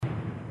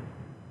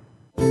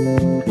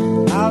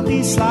I'll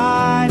be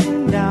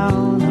sliding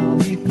down, I'll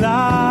be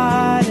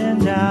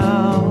gliding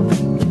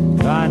down.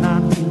 Try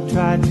not to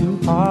try too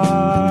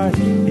hard,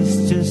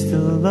 it's just a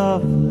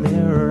lovely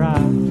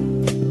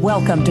ride.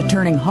 Welcome to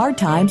Turning Hard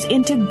Times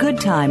into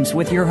Good Times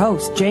with your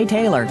host, Jay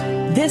Taylor.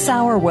 This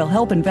hour will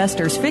help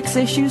investors fix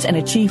issues and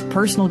achieve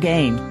personal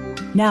gain.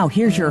 Now,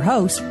 here's your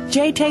host,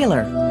 Jay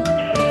Taylor.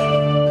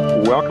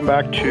 Welcome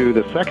back to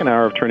the second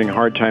hour of Turning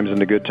Hard Times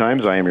into Good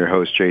Times. I am your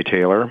host, Jay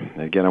Taylor.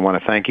 Again, I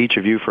want to thank each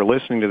of you for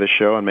listening to the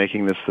show and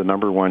making this the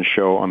number one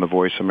show on the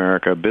Voice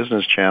America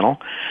Business Channel.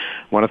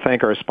 I want to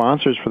thank our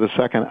sponsors for the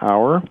second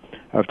hour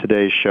of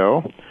today's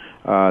show.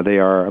 They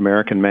are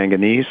American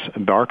Manganese,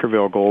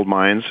 Barkerville Gold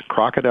Mines,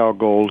 Crocodile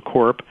Gold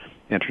Corp.,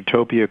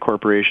 Entropia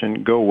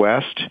Corporation, Go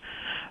West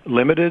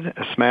Limited,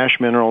 Smash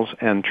Minerals,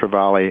 and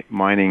Trevally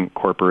Mining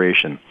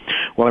Corporation.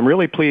 Well, I'm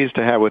really pleased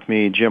to have with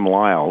me Jim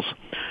Lyles.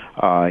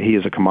 He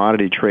is a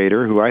commodity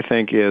trader who I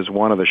think is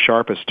one of the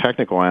sharpest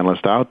technical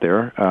analysts out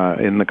there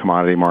in the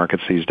commodity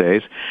markets these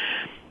days.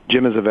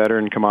 Jim is a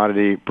veteran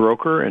commodity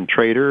broker and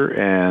trader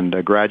and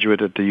a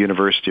graduate at the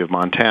University of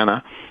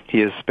Montana.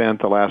 He has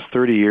spent the last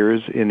 30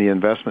 years in the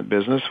investment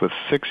business with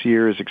 6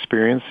 years'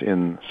 experience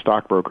in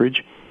stock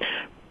brokerage.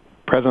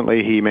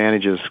 Presently, he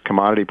manages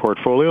commodity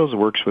portfolios,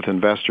 works with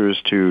investors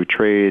to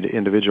trade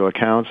individual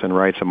accounts, and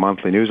writes a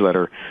monthly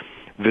newsletter,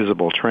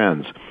 Visible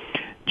Trends.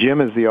 Jim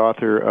is the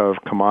author of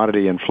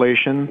Commodity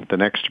Inflation, The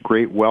Next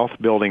Great Wealth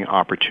Building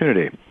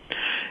Opportunity.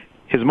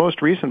 His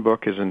most recent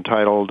book is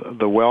entitled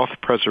The Wealth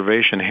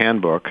Preservation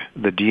Handbook,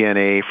 The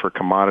DNA for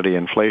Commodity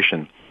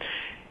Inflation,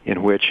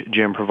 in which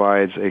Jim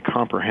provides a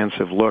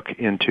comprehensive look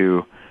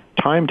into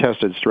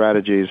time-tested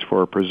strategies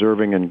for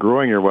preserving and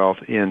growing your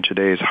wealth in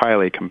today's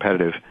highly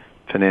competitive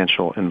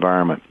financial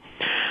environment.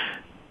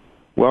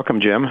 Welcome,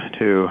 Jim,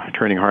 to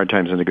Turning Hard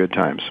Times into Good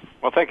Times.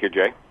 Well, thank you,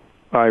 Jay.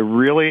 I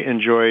really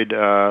enjoyed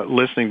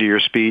listening to your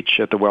speech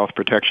at the Wealth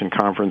Protection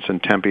Conference in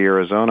Tempe,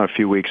 Arizona a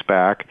few weeks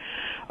back.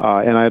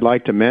 And I'd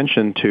like to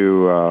mention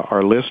to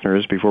our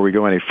listeners, before we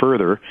go any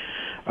further,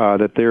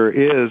 that there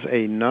is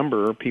a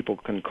number people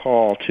can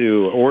call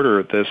to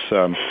order this,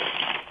 these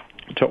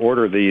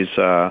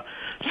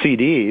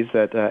CDs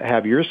that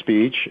have your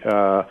speech.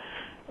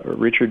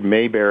 Richard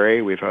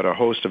Mayberry, we've had a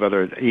host of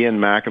other, Ian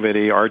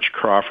McAvity, Arch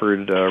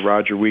Crawford,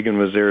 Roger Wiegand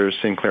was there,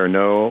 Sinclair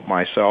No,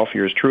 myself,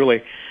 yours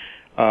truly.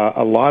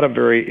 A lot of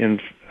very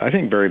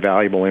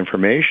valuable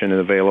information is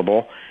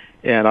available.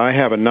 And I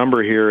have a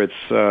number here. It's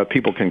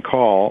people can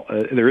call.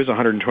 There is a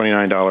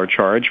 $129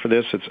 charge for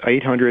this. It's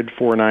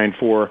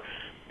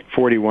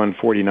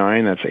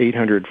 800-494-4149. That's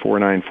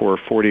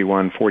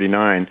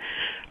 800-494-4149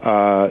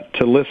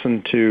 to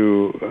listen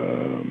to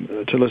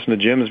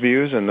Jim's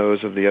views and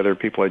those of the other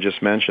people I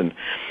just mentioned.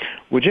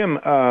 Well, Jim,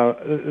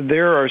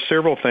 there are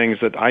several things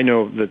that I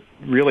know that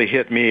really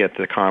hit me at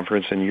the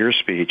conference in your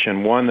speech,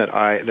 and one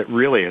that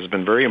really has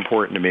been very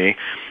important to me,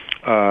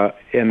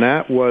 and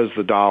that was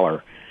the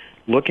dollar.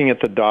 Looking at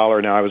the dollar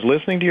now, I was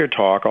listening to your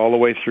talk all the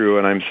way through,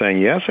 and I'm saying,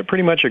 yes, I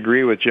pretty much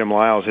agree with Jim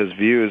Lyles, his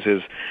views,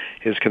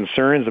 his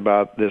concerns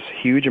about this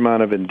huge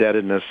amount of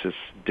indebtedness, this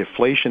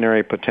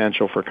deflationary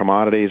potential for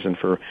commodities and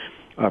for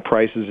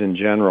prices in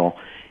general.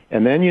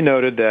 And then you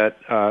noted that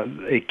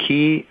a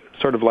key,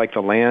 sort of like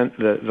the line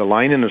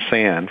in the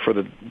sand for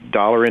the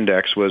dollar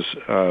index was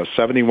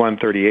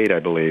 71.38, I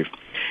believe.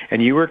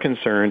 And you were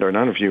concerned, or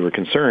none of you were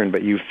concerned,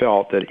 but you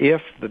felt that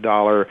if the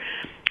dollar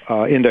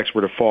index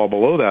were to fall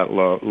below that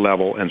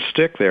level and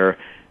stick there,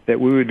 that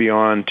we would be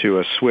on to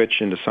a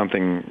switch into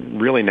something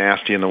really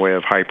nasty in the way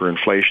of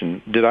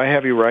hyperinflation. Did I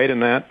have you right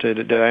in that?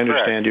 Did I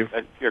understand you?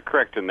 You're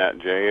correct in that,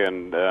 Jay.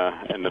 And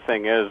the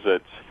thing is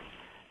that,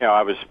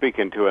 I was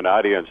speaking to an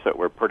audience that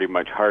were pretty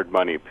much hard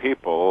money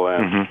people,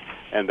 and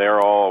and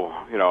they're all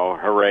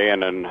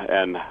hooraying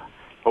and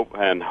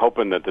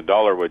hoping that the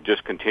dollar would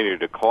just continue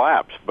to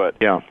collapse. But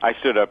I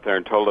stood up there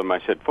and told them, I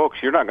said, folks,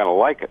 you're not going to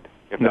like it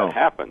if that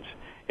happens.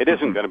 It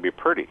isn't going to be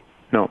pretty.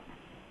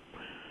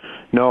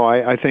 No,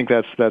 I think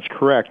that's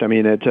correct. I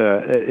mean,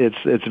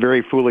 it's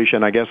very foolish,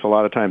 and I guess a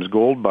lot of times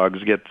gold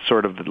bugs get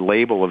sort of the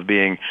label of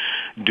being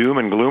doom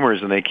and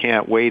gloomers, and they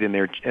can't wait, and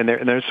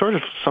they're sort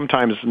of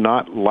sometimes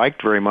not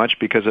liked very much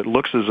because it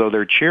looks as though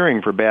they're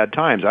cheering for bad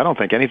times. I don't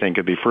think anything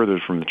could be further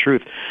from the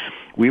truth.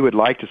 We would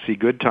like to see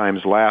good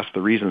times last.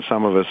 The reason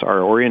some of us are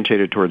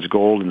orientated towards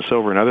gold and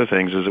silver and other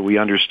things is that we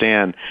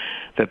understand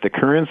that the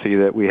currency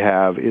that we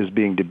have is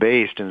being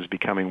debased and is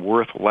becoming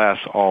worth less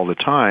all the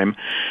time.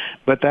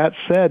 But that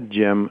said,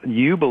 Jim,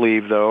 you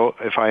believe, though,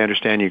 if I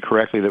understand you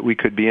correctly, that we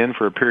could be in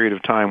for a period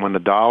of time when the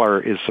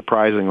dollar is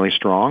surprisingly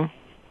strong?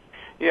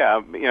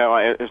 Yeah,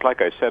 it's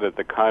like I said at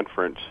the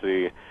conference,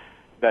 the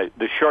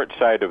short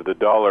side of the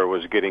dollar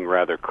was getting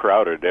rather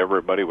crowded.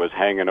 Everybody was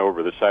hanging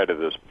over the side of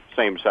the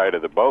same side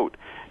of the boat.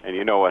 And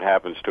you know what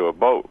happens to a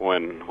boat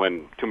when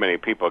too many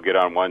people get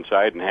on one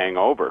side and hang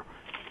over.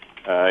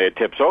 It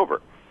tips over.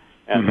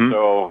 And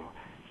so,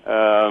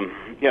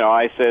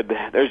 I said,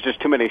 there's just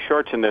too many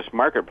shorts in this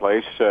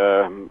marketplace,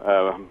 betting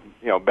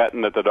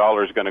that the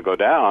dollar is going to go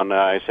down.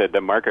 I said,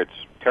 the market's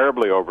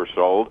terribly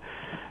oversold.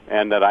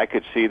 and that I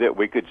could see that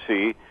we could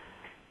see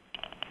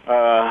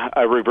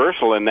a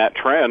reversal in that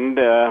trend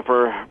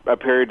for a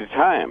period of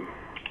time.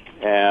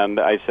 And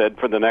I said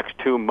for the next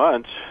 2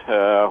 months,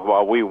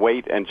 while we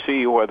wait and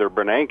see whether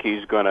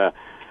Bernanke's going to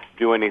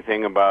do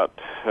anything about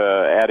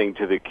adding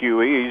to the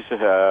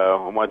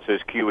QEs once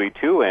this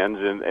QE2 ends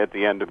at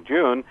the end of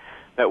June,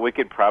 that we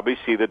could probably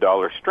see the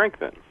dollar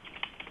strengthen.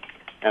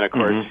 And of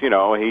course, you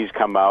know, he's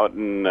come out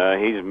and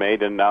he's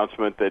made an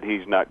announcement that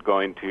there's not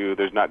going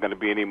to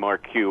be any more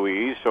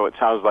QEs, so it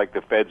sounds like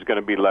the Fed's going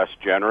to be less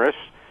generous.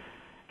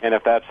 And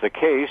if that's the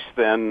case,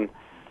 then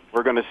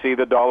we're going to see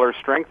the dollar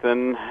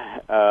strengthen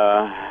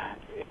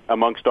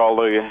amongst all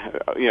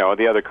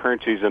the other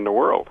currencies in the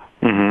world.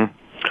 Mm-hmm.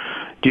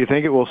 Do you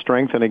think it will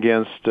strengthen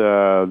against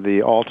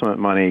the ultimate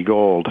money,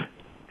 gold?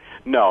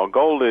 No,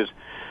 gold is,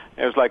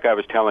 it was like I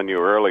was telling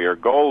you earlier,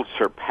 gold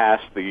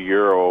surpassed the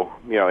euro.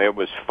 You know, it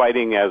was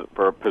fighting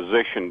for a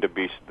position to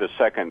be the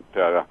second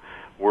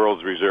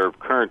world's reserve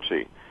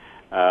currency,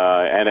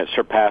 and it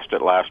surpassed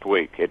it last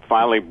week. It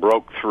finally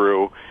broke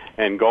through,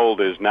 and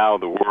gold is now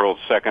the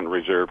world's second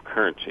reserve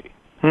currency,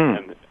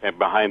 and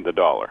behind the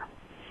dollar.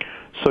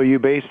 So you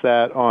base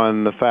that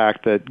on the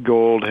fact that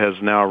gold has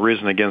now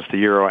risen against the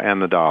euro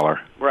and the dollar.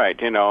 Right.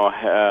 You know,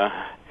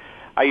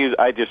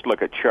 I just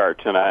look at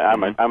charts, and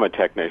I'm a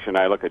technician.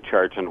 I look at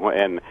charts,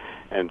 and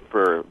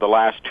for the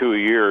last 2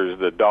 years,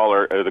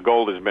 the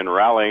gold has been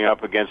rallying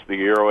up against the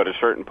euro at a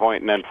certain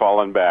point and then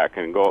falling back,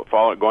 and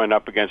going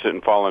up against it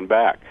and falling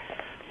back.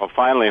 Well,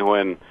 finally,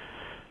 when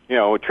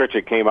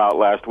Trichet came out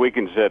last week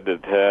and said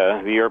that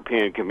the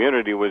European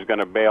community was going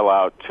to bail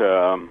out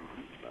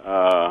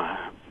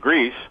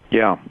Greece.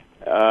 Yeah.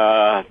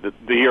 The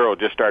euro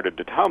just started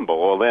to tumble.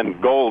 Well,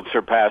 then gold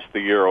surpassed the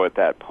euro at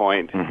that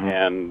point,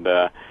 and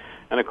of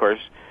course,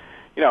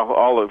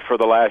 for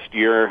the last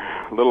year,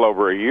 a little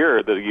over a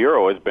year, the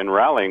euro has been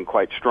rallying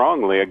quite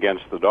strongly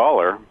against the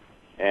dollar,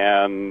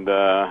 and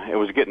it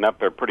was getting up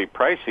there pretty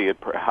pricey at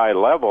high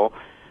level.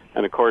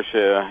 And of course,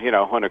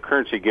 when a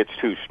currency gets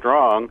too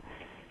strong,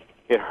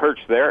 it hurts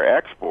their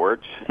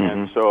exports,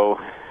 and so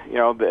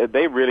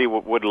they really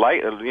would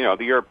like, the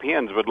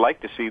Europeans would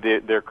like to see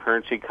their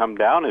currency come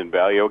down in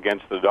value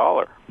against the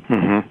dollar.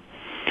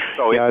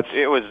 So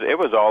it was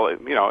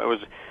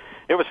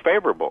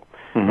favorable.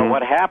 But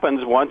what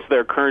happens once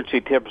their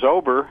currency tips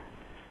over?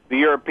 The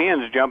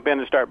Europeans jump in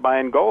and start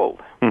buying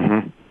gold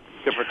to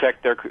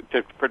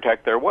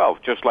protect their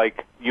wealth, just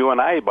like you and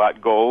I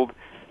bought gold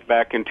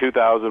back in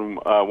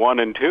 2001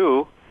 and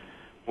 2.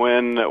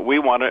 When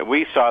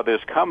we saw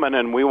this coming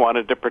and we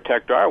wanted to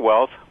protect our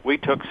wealth, we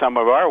took some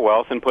of our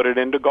wealth and put it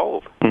into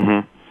gold.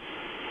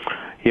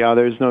 Yeah,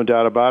 there's no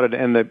doubt about it.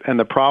 And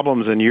the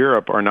problems in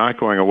Europe are not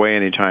going away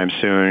anytime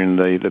soon.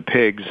 The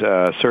pigs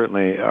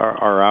certainly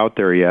are out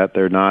there yet.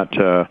 They're not.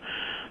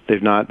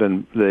 They've not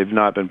been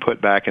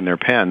put back in their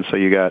pen. So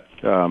you got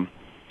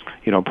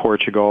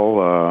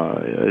Portugal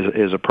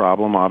is a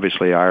problem.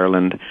 Obviously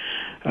Ireland.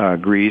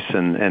 Greece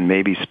and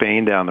maybe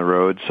Spain down the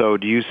road. So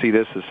do you see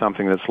this as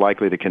something that's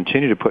likely to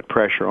continue to put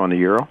pressure on the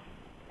euro?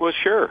 Well,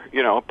 sure.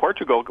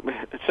 Portugal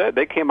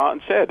they came out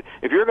and said,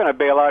 if you're going to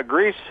bail out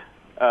Greece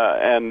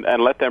and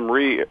let them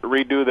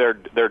redo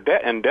their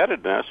debt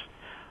indebtedness,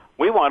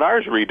 we want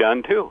ours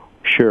redone too.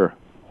 Sure.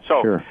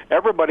 So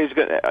everybody's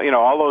going to,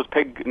 all those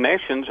pig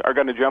nations are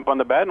going to jump on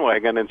the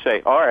bandwagon and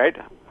say, all right,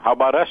 how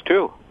about us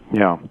too?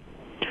 Yeah.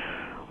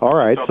 All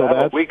right. So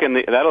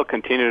that'll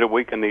continue to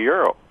weaken the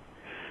euro.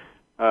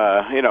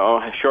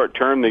 Short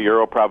term, the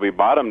euro probably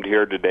bottomed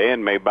here today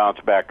and may bounce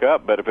back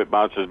up. But if it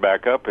bounces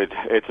back up,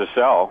 it's a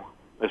sell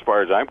as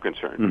far as I'm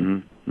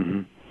concerned.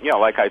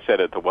 Like I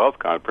said at the Wealth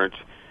Conference,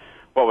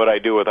 what would I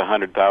do with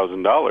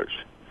 $100,000?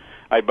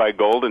 I'd buy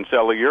gold and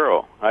sell the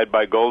euro. I'd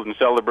buy gold and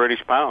sell the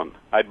British pound.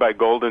 I'd buy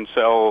gold and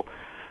sell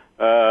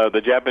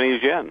the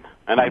Japanese yen,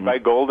 and I'd buy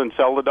gold and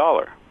sell the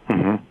dollar.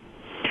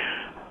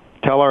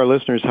 Tell our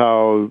listeners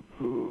how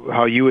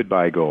you would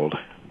buy gold.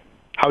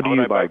 How do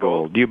you buy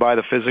gold? Do you buy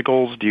the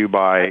physicals? Do you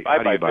buy?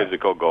 I buy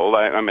physical gold.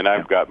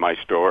 I've got my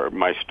store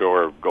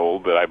of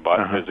gold that I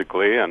bought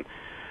physically, and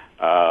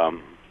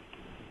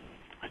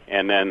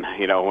then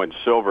when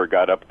silver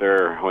got up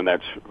there, when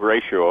that's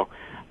ratio,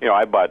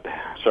 I bought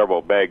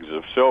several bags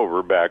of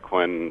silver back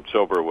when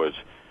silver was,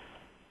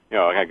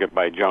 I could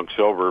buy junk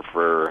silver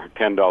for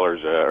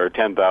 $10 or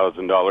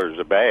 $10,000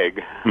 a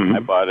bag. I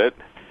bought it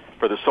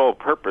for the sole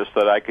purpose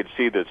that I could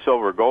see that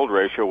silver gold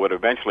ratio would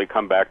eventually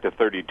come back to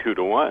 32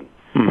 to 1.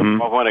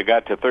 Well, when it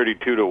got to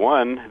 32 to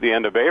 1, the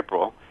end of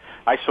April,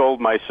 I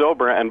sold my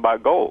silver and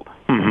bought gold.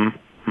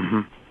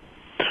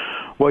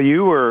 Well,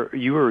 you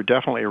were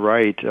definitely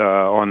right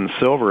on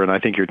silver, and I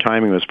think your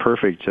timing was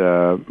perfect,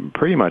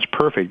 pretty much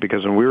perfect,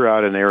 because when we were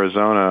out in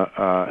Arizona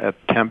at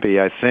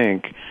Tempe, I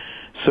think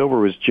silver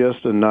was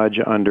just a nudge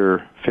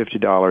under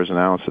 $50 an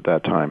ounce at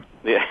that time.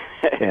 Yeah.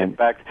 In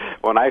fact,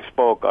 when I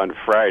spoke on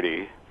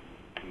Friday,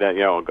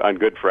 on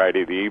Good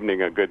Friday, the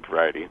evening of Good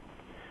Friday.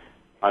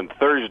 On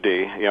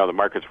Thursday, the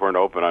markets weren't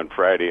open on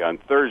Friday. On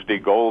Thursday,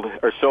 gold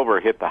or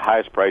silver hit the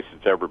highest price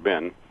it's ever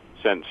been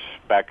since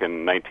back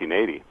in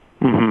 1980.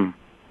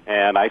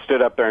 And I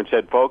stood up there and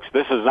said, folks,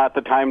 this is not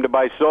the time to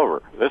buy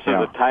silver. This is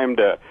the time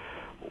to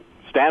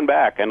stand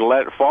back and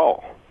let it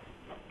fall.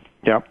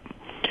 Yep.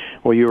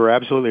 Well, you were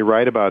absolutely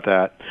right about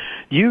that.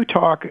 You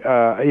talk,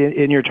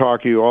 in your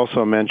talk, you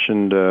also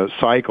mentioned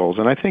cycles,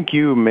 and I think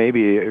you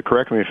maybe,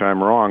 correct me if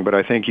I'm wrong, but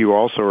I think you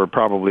also are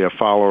probably a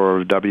follower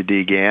of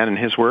W.D. Gann and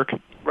his work.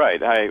 Right.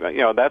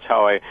 That's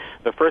how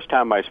the first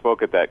time I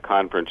spoke at that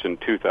conference in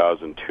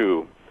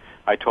 2002,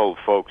 I told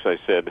folks, I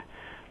said,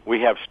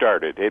 we have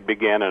started. It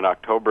began in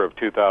October of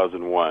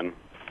 2001,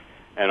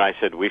 and I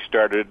said, we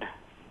started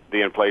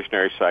the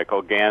inflationary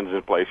cycle, Gann's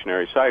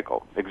inflationary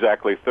cycle,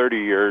 exactly 30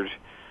 years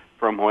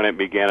from when it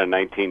began in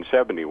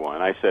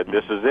 1971. I said,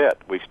 this is it.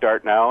 We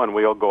start now, and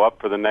we'll go up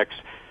for the next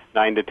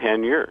 9 to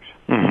 10 years.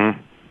 Mm-hmm.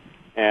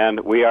 And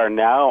we are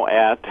now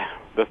at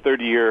the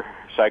 30-year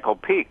cycle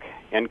peak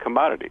in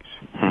commodities,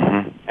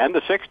 and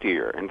the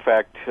 60-year. In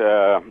fact,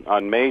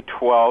 on May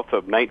 12th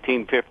of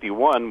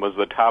 1951 was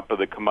the top of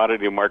the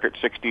commodity market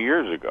 60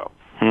 years ago.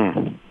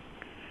 And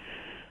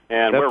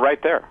we're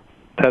right there.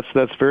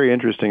 That's very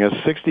interesting. A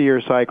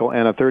 60-year cycle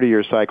and a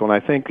 30-year cycle,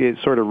 and I think it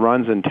sort of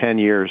runs in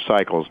 10-year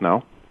cycles,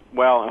 no?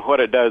 Well, what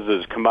it does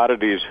is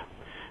commodities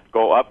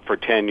go up for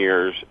 10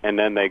 years, and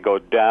then they go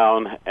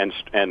down, and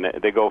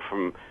they go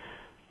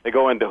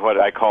into what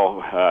I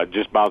call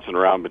just bouncing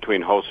around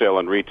between wholesale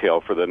and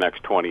retail for the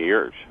next 20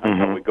 years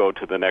until we go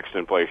to the next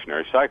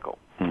inflationary cycle.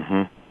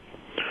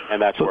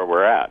 And that's where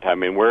we're at. I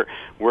mean, we're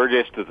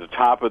just at the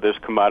top of this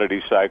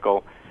commodity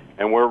cycle,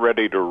 and we're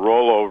ready to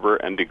roll over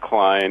and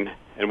decline,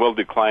 and we'll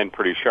decline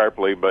pretty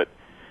sharply, but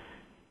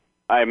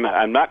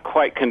I'm not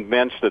quite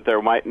convinced that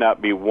there might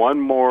not be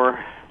one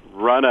more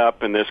run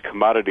up in this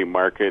commodity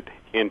market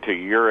into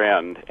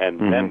year-end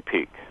and then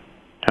peak.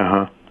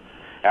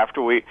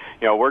 After we're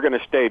going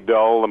to stay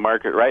dull. The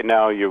market right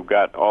now, you've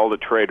got all the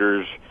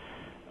traders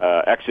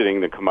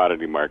exiting the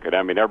commodity market.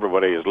 I mean,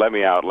 everybody is let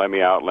me out, let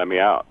me out, let me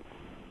out.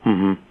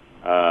 And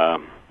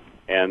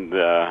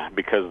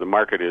because the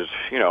market is,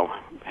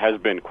 has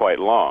been quite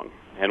long,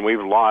 and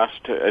we've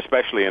lost,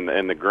 especially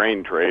in the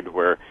grain trade,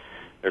 where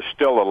there's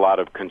still a lot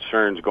of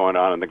concerns going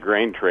on in the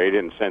grain trade,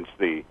 and since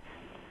the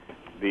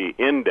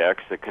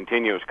index, the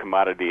continuous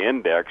commodity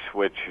index,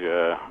 which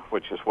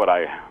is what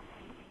I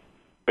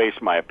base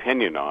my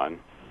opinion on,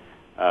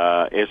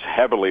 is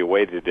heavily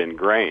weighted in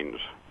grains.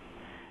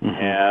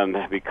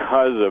 And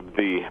because of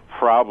the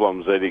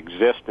problems that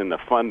exist in the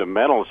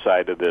fundamental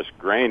side of this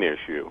grain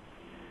issue,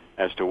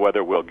 as to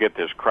whether we'll get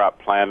this crop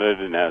planted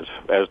and as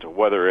to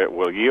whether it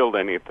will yield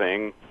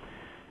anything,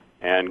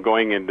 and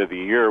going into the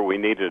year, we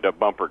needed a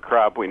bumper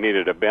crop, we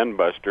needed a bend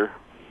buster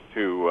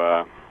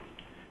to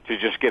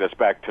just get us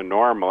back to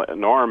norm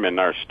in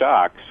our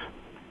stocks.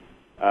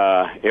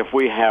 If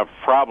we have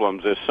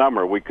problems this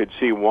summer, we could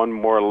see one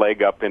more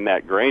leg up in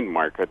that grain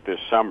market this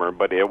summer,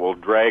 but it will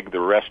drag the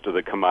rest of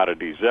the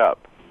commodities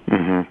up.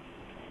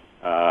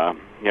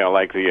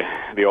 Like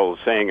the old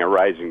saying, a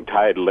rising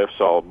tide lifts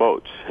all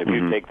boats. If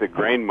you take the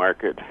grain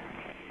market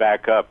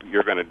back up,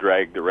 you're going to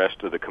drag the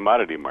rest of the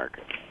commodity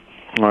market.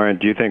 All right.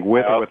 Do you think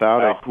with or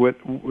without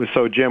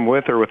Jim,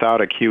 with or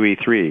without a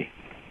QE3?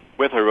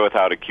 With or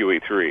without a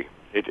QE3.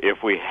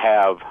 If we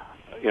have,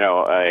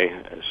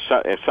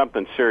 if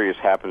something serious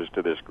happens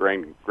to this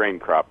grain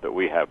crop that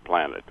we have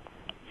planted,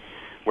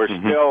 we're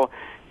still,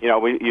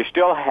 you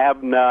still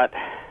have not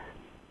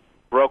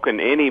broken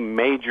any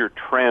major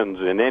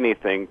trends in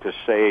anything to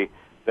say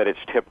that it's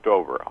tipped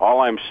over. All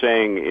I'm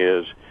saying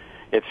is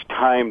it's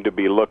time to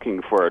be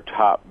looking for a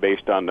top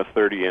based on the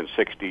 30 and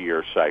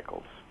 60-year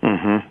cycles.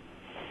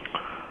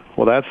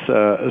 Well, that's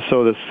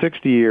so the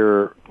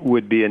 60-year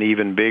would be an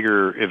even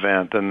bigger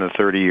event than the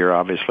 30-year,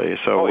 obviously.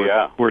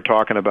 So we're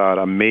talking about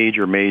a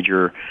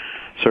major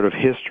sort of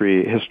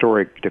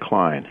historic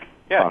decline.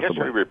 Yeah, possibly.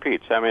 History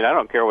repeats. I mean, I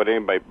don't care what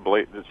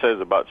anybody says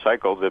about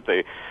cycles.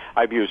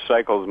 I've used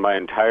cycles my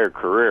entire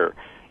career,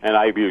 and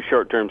I've used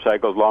short-term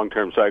cycles,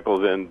 long-term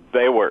cycles, and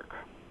they work.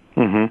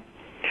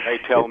 They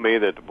tell me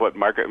that what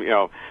market, we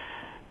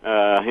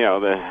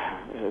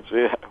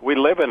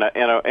live in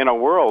a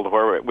world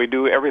where we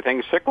do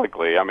everything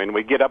cyclically. I mean,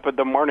 we get up in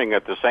the morning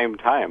at the same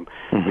time.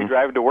 We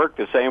drive to work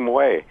the same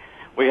way.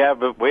 We have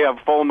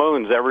full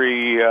moons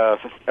every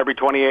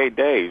 28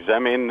 days. I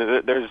mean,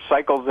 there's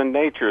cycles in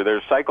nature.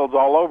 There's cycles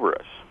all over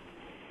us.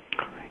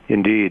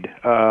 Indeed.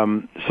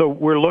 So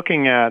we're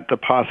looking at the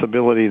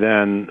possibility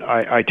then,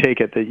 I take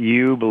it that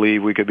you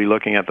believe we could be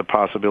looking at the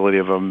possibility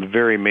of a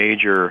very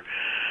major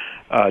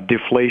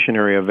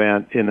deflationary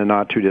event in the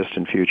not too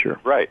distant future.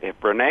 Right. If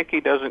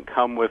Bernanke doesn't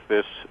come with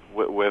this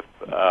with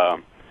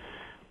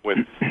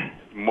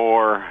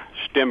more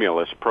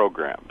stimulus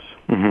programs,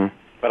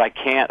 but I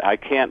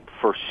can't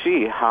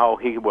foresee how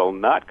he will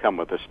not come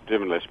with a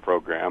stimulus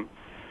program,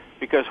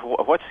 because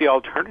what's the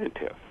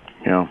alternative?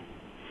 Yeah.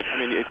 I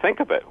mean, you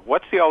think of it.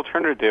 What's the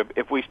alternative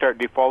if we start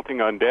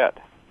defaulting on debt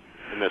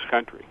in this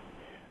country?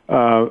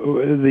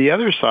 The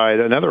other side,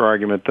 another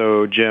argument,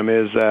 though, Jim,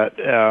 is that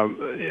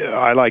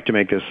I like to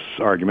make this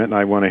argument, and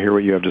I want to hear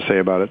what you have to say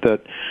about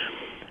it,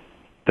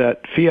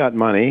 that fiat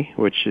money,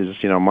 which is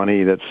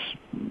money that's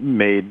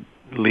made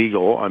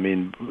legal, I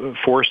mean,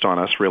 forced on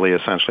us, really,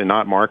 essentially,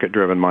 not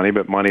market-driven money,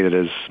 but money that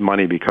is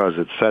money because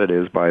it's said it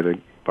is by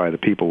the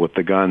people with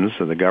the guns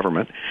and the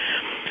government.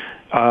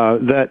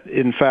 That,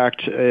 in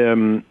fact,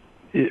 debt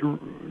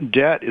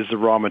is the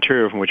raw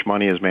material from which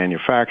money is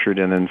manufactured,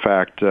 and in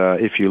fact,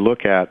 if you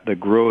look at the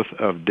growth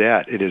of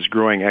debt, it is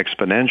growing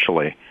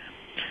exponentially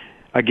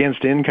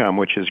against income,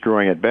 which is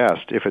growing at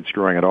best, if it's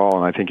growing at all.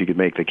 And I think you could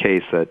make the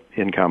case that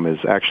income is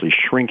actually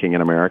shrinking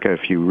in America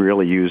if you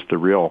really use the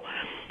real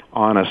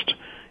honest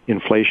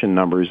inflation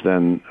numbers.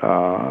 Then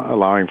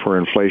allowing for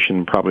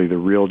inflation, probably the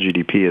real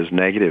GDP is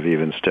negative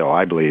even still,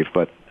 I believe.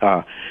 But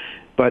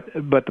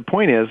the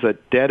point is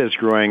that debt is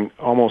growing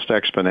almost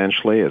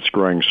exponentially. It's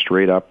growing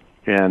straight up,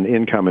 and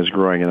income is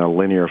growing in a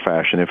linear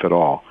fashion, if at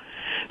all.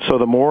 So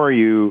the more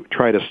you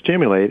try to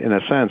stimulate, in a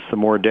sense, the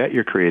more debt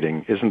you're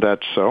creating. Isn't that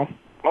so?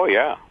 Oh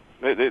yeah,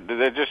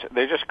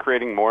 they're just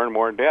creating more and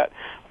more debt.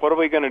 What are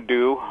we going to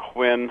do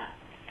when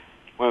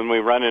we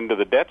run into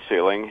the debt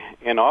ceiling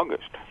in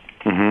August?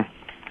 Mm-hmm.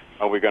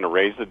 Are we going to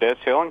raise the debt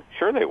ceiling?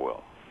 Sure, they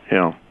will.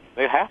 Yeah,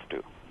 they have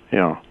to.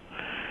 Yeah.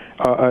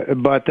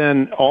 But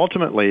then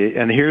ultimately,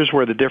 and here's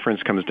where the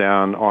difference comes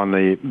down on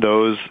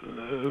those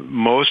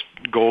most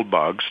gold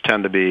bugs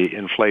tend to be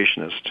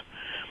inflationist.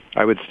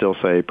 I would still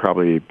say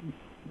probably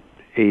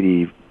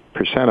 80%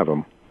 of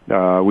them.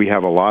 We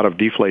have a lot of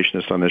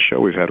deflationists on this show.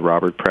 We've had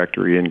Robert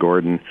Prechter, Ian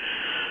Gordon,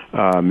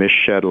 Mish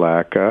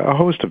Shedlack, a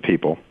host of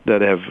people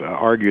that have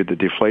argued the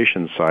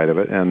deflation side of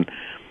it, and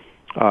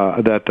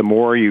that the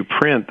more you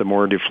print, the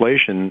more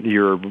deflation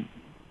you're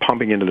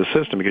pumping into the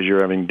system because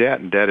you're having debt,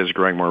 and debt is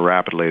growing more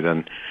rapidly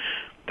than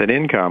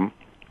income.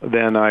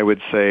 Then I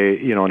would say,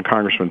 and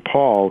Congressman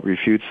Paul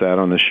refutes that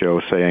on the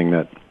show, saying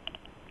that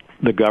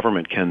the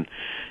government can,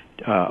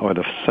 or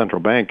the central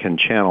bank can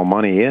channel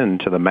money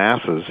into the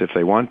masses if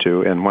they want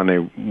to, and when they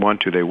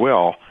want to, they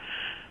will,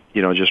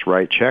 just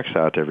write checks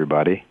out to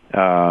everybody.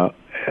 But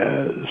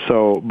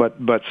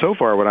so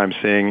far what I'm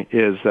seeing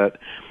is that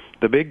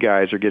the big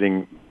guys are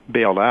getting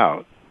bailed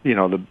out.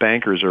 The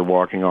bankers are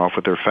walking off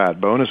with their fat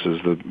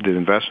bonuses. The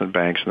investment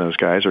banks and those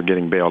guys are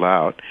getting bailed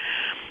out.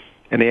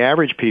 And the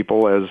average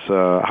people, as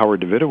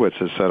Howard Davidowitz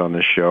has said on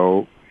this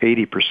show,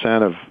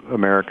 80% of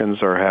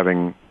Americans are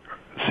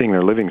seeing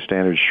their living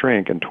standards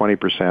shrink, and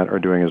 20% are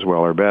doing as well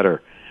or better.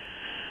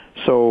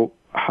 So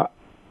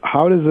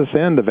how does this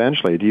end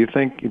eventually? Do you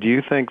think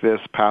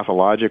this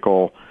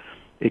pathological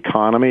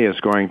economy is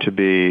going to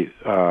be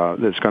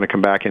that's going to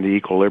come back into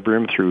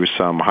equilibrium through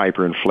some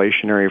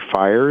hyperinflationary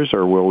fires,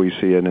 or will we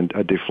see a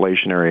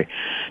deflationary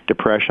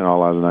depression a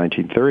la the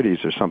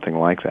 1930s or something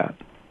like that?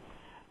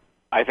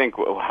 I think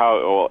how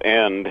it will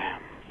end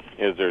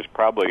is there's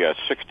probably a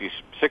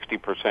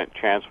 60%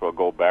 chance we'll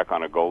go back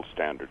on a gold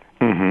standard.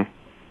 Mm-hmm.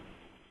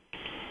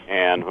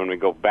 And when we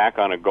go back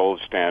on a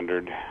gold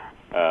standard,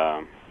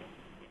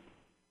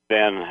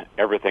 then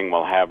everything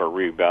will have a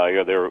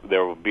revalue.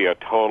 There will be a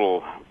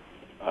total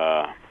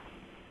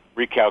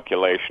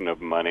recalculation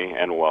of money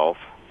and wealth.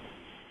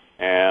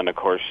 And, of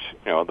course,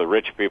 the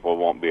rich people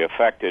won't be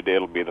affected.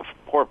 It'll be the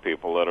poor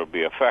people that will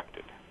be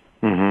affected,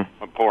 mm-hmm.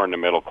 the poor and the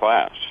middle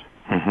class.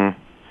 Mm-hmm.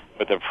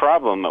 But the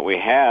problem that we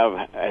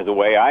have, the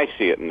way I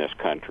see it in this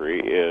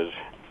country, is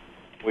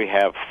we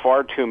have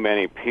far too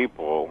many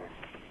people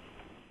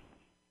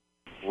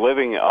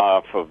living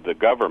off of the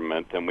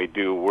government than we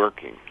do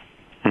working.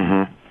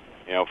 Mm-hmm.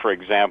 For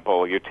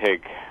example, you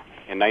take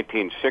in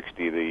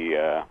 1960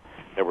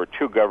 there were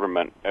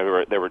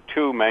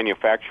two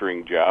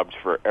manufacturing jobs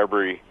for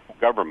every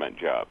government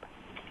job.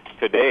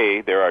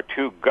 Today there are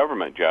 2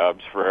 government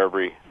jobs for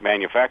every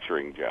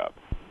manufacturing job.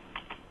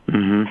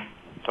 Mm-hmm.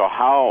 So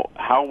how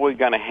are we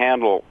going to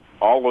handle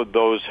all of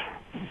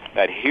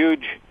that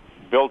huge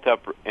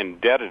built-up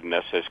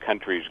indebtedness this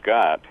country's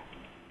got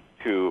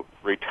to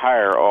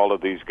retire all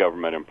of these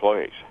government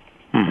employees?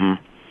 Mm-hmm.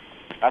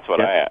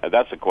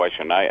 That's the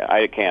question.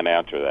 I can't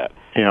answer that.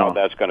 Yeah. How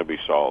that's going to be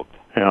solved.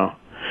 Yeah.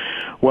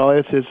 Well,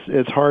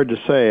 it's hard to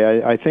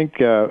say. I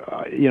think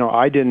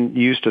I didn't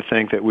used to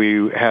think that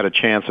we had a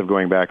chance of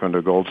going back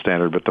under gold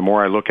standard, but the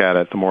more I look at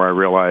it, the more I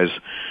realize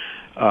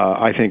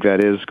I think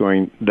that is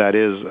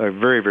a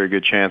very, very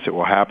good chance it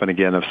will happen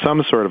again, of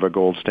some sort of a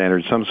gold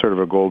standard, some sort of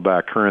a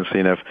gold-backed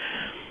currency,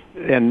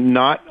 and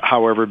not,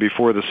 however,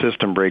 before the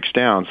system breaks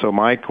down. So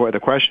the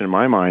question in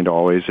my mind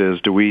always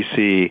is, do we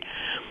see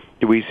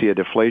a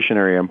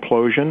deflationary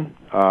implosion?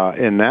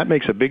 And that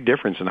makes a big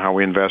difference in how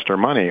we invest our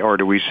money. Or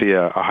do we see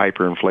a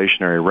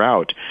hyperinflationary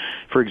route?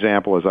 For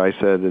example, as I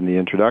said in the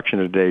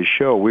introduction of today's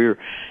show, we're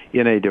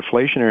in a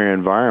deflationary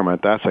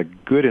environment. That's a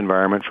good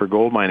environment for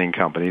gold mining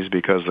companies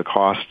because the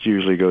cost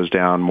usually goes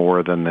down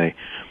more than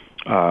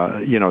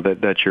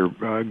that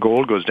your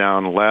gold goes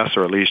down less,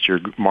 or at least your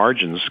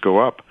margins go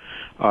up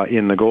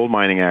in the gold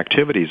mining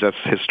activities. That's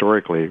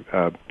historically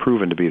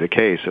proven to be the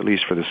case, at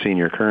least for the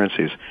senior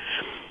currencies.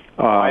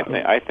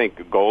 I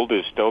think gold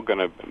is still going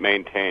to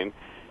maintain.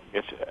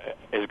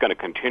 Is going to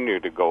continue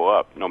to go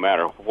up no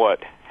matter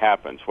what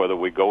happens, whether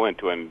we go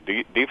into a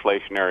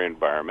deflationary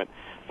environment,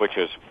 which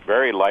is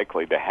very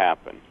likely to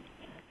happen,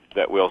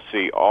 that we'll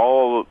see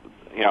all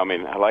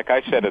like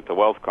I said at the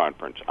Wealth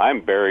Conference,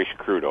 I'm bearish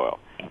crude oil.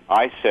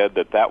 I said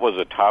that was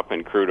a top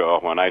in crude oil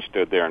when I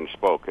stood there and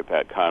spoke at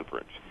that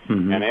conference.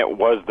 Mm-hmm. And it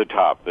was the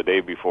top the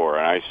day before.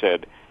 And I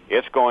said,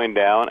 it's going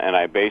down, and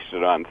I based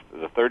it on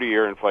the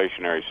 30-year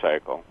inflationary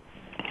cycle.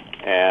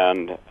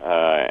 And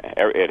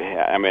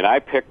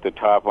I picked the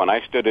top when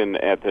I stood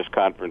at this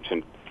conference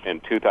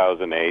in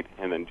 2008,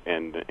 and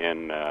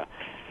then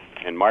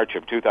in March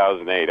of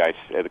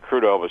 2008, the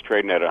crude oil was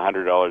trading at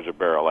 $100 a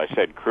barrel. I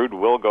said crude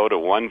will go to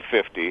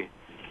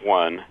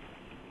 151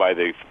 by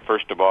the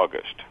 1st of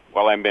August.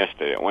 Well, I missed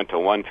it. It went to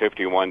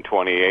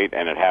 151.28,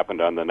 and it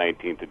happened on the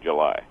 19th of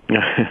July.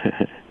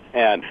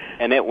 and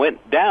it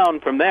went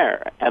down from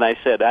there. And I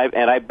said,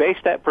 I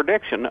based that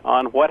prediction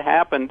on what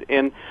happened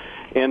in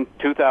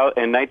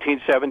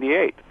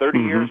 1978, 30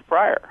 mm-hmm. years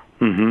prior.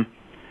 Mm-hmm.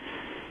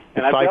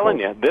 And I'm telling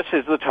you, this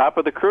is the top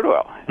of the crude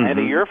oil. Mm-hmm. And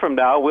a year from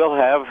now, we'll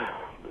have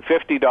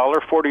 $50,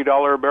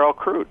 $40 a barrel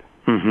crude.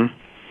 Mm-hmm.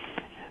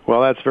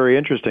 Well, that's very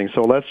interesting.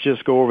 So let's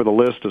just go over the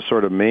list of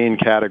sort of main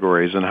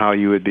categories and how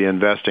you would be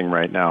investing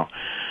right now.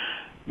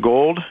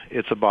 Gold,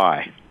 it's a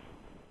buy.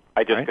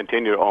 I just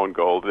continue to own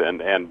gold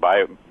and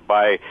buy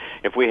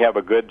if we have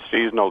a good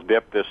seasonal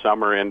dip this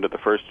summer into the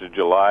 1st of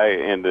July,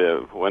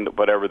 into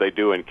whatever they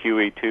do in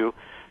QE2,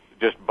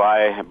 just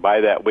buy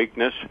that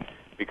weakness,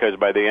 because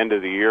by the end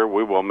of the year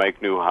we will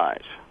make new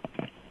highs.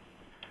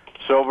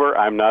 Silver,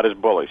 I'm not as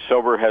bullish.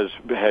 Silver has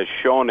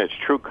shown its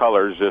true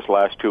colors this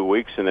last 2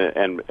 weeks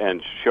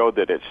and showed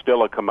that it's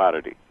still a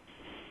commodity.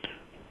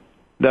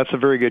 That's a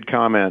very good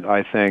comment,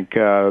 I think,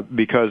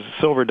 because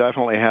silver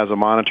definitely has a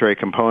monetary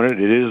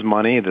component. It is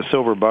money. The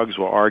silver bugs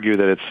will argue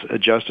that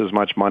it's just as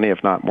much money,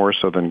 if not more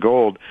so, than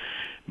gold.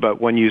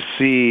 But when you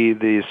see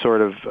the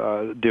sort of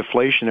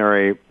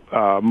deflationary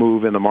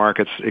move in the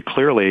markets,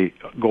 clearly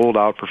gold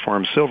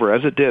outperforms silver,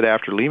 as it did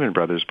after Lehman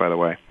Brothers, by the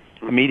way,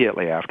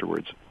 immediately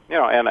afterwards.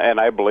 And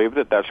I believe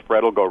that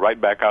spread will go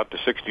right back out to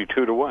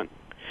 62-1.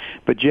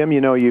 But Jim,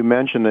 you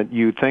mentioned that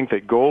you think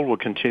that gold will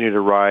continue to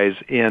rise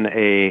in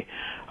an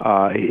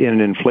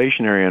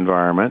inflationary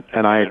environment,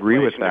 and I agree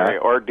with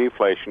that. Or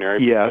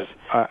deflationary. Yes,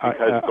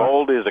 because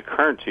gold is a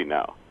currency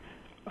now.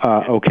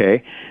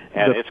 Okay.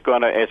 And it's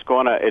gonna go.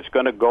 It's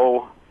going to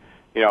go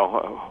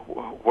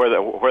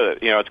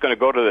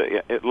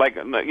to like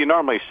you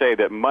normally say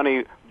that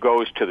money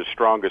goes to the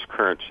strongest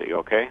currency.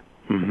 Okay.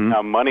 Mm-hmm.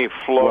 Now, money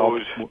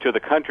flows to the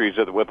countries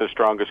with the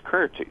strongest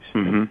currencies.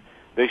 Mm-hmm.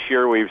 This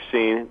year, we've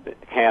seen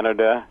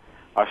Canada,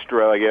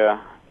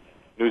 Australia,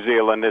 New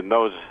Zealand, and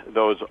those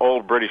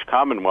old British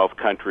Commonwealth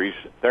countries.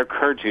 Their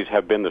currencies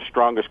have been the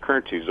strongest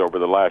currencies over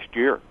the last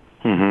year.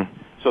 Mm-hmm.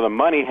 So the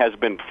money has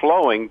been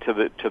flowing to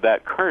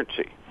that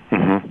currency.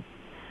 Mm-hmm.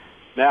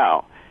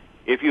 Now,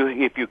 if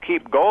you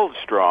keep gold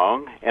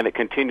strong and it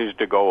continues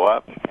to go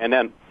up, and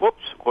then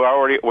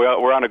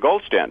we're on a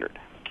gold standard.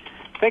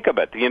 Think of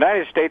it. The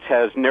United States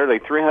has nearly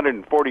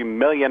 340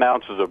 million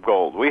ounces of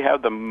gold. We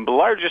have the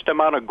largest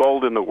amount of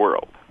gold in the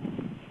world.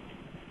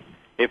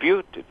 If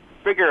you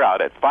figure out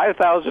at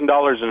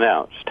 $5,000 an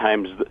ounce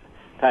times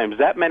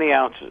that many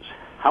ounces,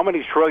 how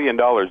many $1 trillion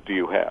do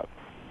you have?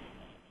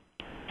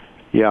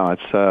 Yeah,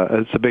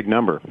 it's a big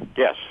number.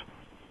 Yes.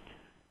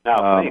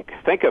 Now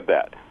think of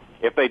that.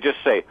 If they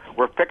just say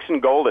we're fixing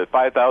gold at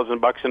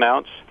 $5,000 an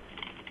ounce,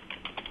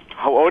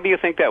 what do you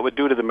think that would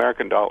do to the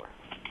American dollar?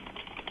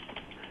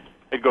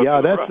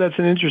 Yeah, that's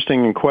an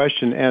interesting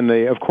question, and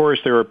of course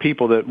there are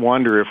people that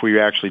wonder if we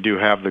actually do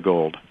have the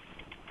gold.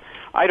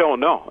 I don't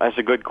know. That's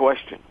a good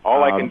question.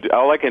 All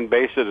I can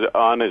base it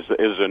on is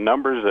the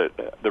numbers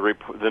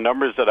the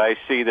numbers that I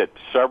see that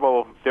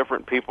several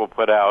different people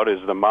put out is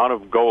the amount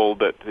of gold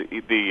that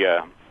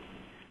the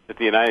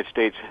United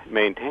States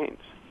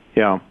maintains.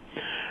 Yeah.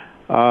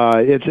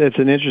 It's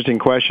an interesting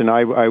question.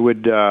 I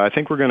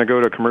think we're going to go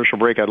to a commercial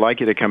break. I'd like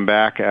you to come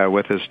back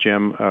with us,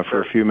 Jim,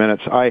 for a few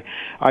minutes. I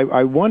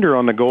wonder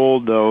on the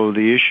gold, though,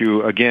 the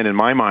issue, again, in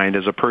my mind,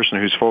 as a person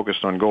who's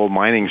focused on gold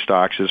mining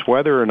stocks, is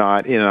whether or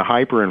not in a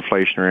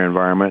hyperinflationary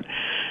environment,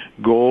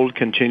 gold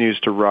continues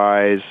to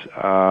rise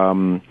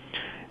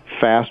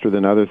faster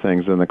than other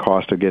things than the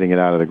cost of getting it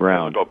out of the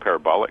ground. Go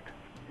parabolic.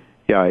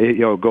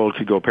 Yeah, gold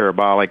could go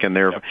parabolic,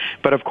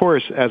 but of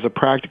course, as a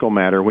practical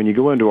matter, when you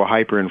go into a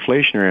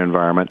hyperinflationary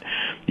environment,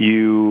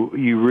 you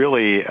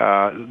really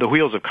the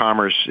wheels of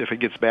commerce, if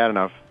it gets bad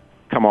enough,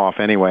 come off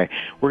anyway.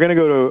 We're going to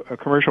go to a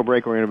commercial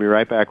break. We're going to be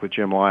right back with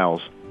Jim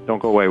Lyles. Don't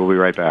go away. We'll be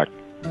right back.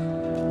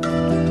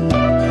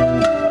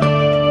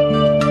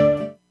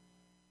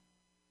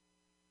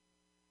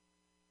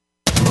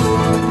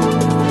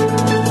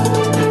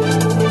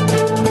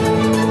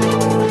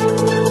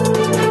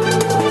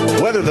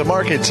 The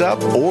market's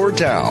up or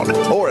down,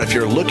 or if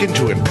you're looking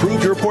to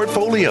improve your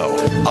portfolio,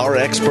 our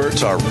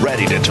experts are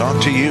ready to talk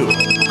to you.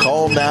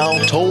 Call now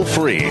toll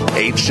free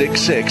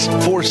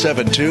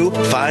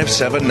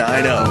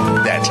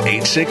 866-472-5790. That's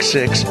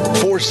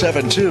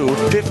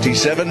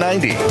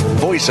 866-472-5790.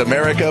 Voice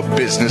America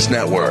Business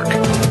Network.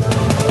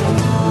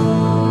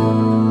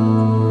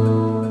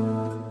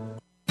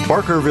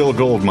 Barkerville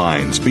Gold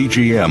Mines,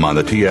 BGM on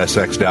the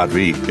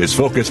TSX.V, is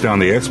focused on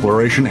the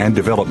exploration and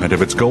development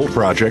of its gold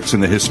projects in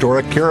the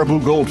historic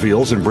Caribou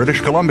Goldfields in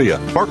British Columbia.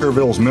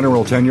 Barkerville's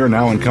mineral tenure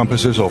now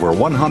encompasses over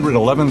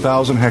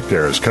 111,000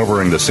 hectares,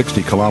 covering the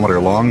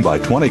 60-kilometer-long by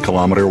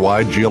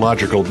 20-kilometer-wide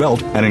geological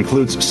belt, and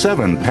includes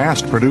 7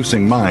 past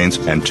producing mines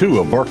and 2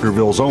 of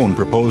Barkerville's own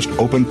proposed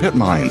open-pit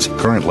mines,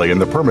 currently in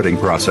the permitting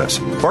process.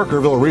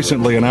 Barkerville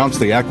recently announced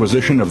the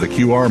acquisition of the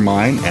QR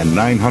mine and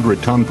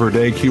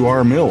 900-ton-per-day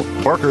QR mill.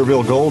 Barkerville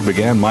Gold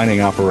began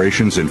mining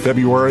operations in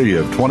February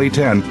of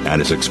 2010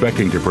 and is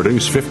expecting to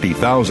produce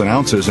 50,000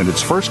 ounces in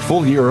its first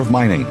full year of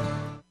mining.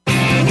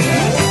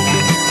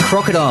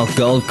 Crocodile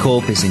Gold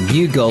Corp is a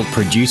new gold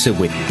producer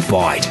with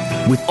bite.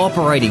 With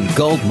operating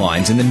gold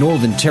mines in the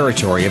Northern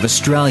Territory of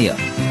Australia,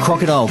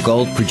 Crocodile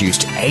Gold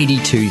produced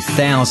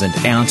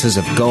 82,000 ounces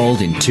of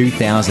gold in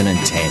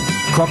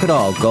 2010.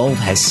 Crocodile Gold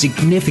has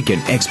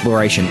significant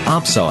exploration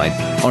upside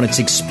on its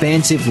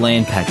expansive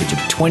land package of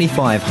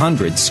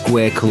 2,500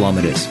 square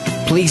kilometres.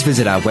 Please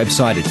visit our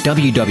website at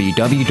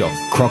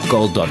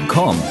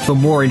www.crocgold.com for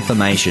more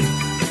information.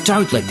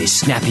 Don't let this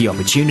snappy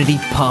opportunity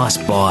pass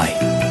by.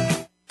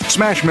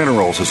 Smash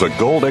Minerals is a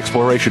gold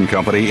exploration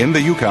company in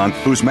the Yukon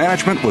whose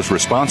management was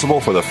responsible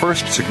for the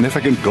first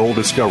significant gold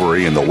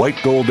discovery in the White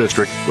Gold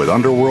District with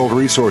Underworld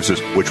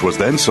Resources, which was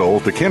then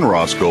sold to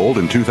Kinross Gold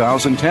in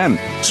 2010.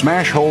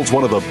 Smash holds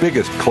one of the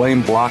biggest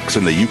claim blocks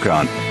in the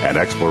Yukon, and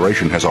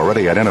exploration has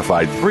already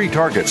identified 3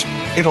 targets.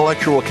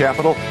 Intellectual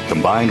capital,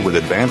 combined with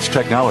advanced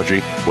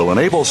technology, will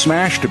enable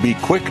Smash to be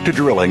quick to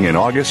drilling in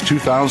August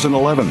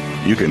 2011.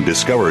 You can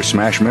discover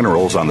Smash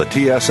Minerals on the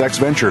TSX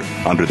Venture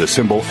under the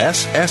symbol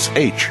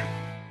SSH.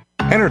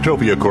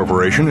 Enertopia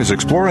Corporation is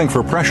exploring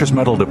for precious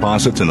metal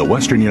deposits in the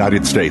western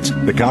United States.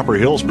 The Copper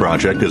Hills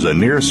Project is a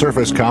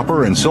near-surface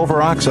copper and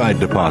silver oxide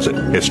deposit.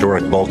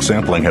 Historic bulk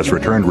sampling has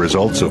returned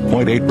results of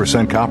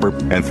 0.8% copper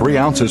and 3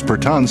 ounces per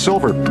ton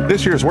silver.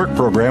 This year's work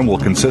program will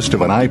consist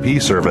of an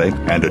IP survey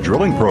and a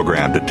drilling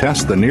program to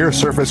test the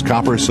near-surface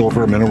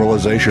copper-silver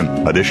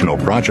mineralization. Additional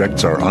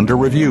projects are under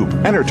review.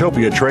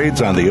 Enertopia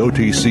trades on the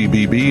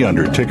OTCBB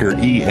under ticker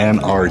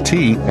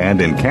ENRT and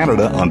in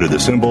Canada under the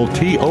symbol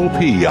TOP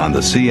on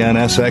the CNSX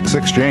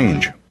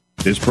Exchange.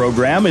 This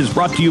program is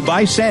brought to you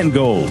by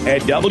Sandgold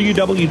at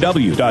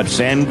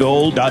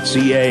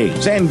www.sandgold.ca.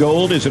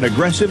 Sandgold is an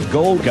aggressive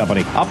gold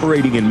company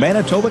operating in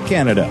Manitoba,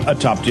 Canada, a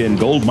top 10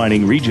 gold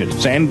mining region.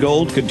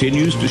 Sandgold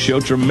continues to show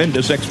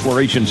tremendous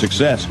exploration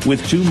success.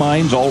 With 2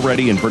 mines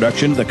already in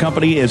production, the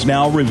company is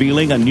now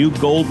revealing a new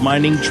gold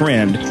mining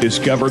trend.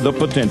 Discover the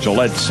potential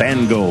at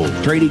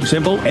Sandgold. Trading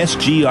symbol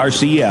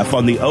SGRCF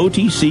on the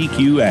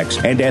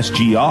OTCQX and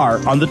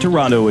SGR on the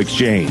Toronto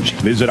Exchange.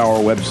 Visit our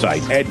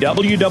website at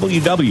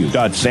www.sandgold.ca.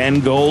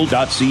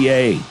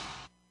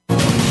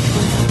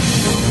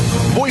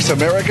 Voice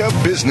America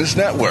Business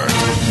Network,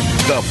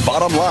 the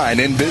bottom line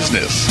in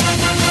business.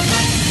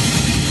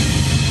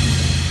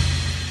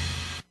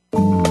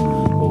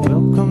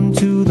 Welcome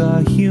to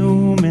the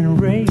human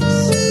race.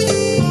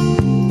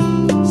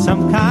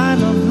 Some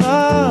kind of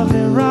love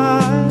and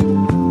ride.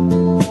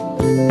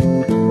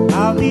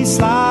 I'll be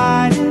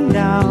sliding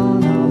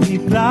down, I'll be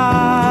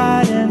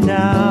gliding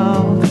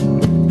down.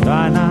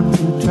 Try not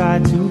to try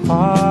too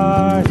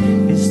hard.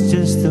 It's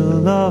just a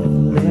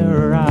lovely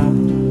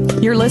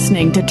ride. You're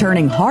listening to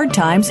Turning Hard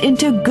Times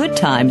into Good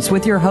Times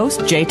with your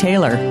host, Jay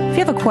Taylor. If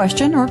you have a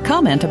question or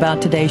comment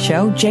about today's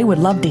show, Jay would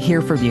love to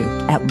hear from you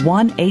at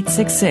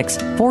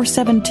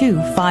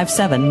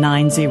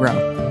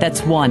 1-866-472-5790. That's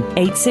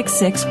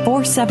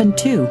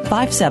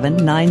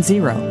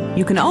 1-866-472-5790.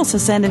 You can also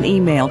send an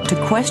email to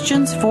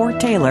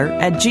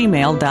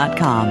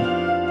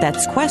questionsfortaylor@gmail.com.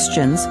 That's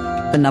questions,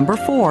 the number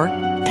 4,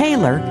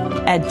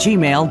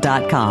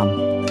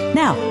 Taylor@gmail.com.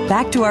 Now,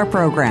 back to our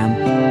program.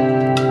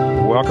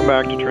 Welcome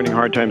back to Turning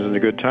Hard Times into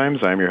Good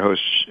Times. I'm your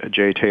host,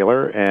 Jay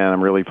Taylor, and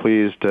I'm really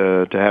pleased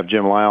to have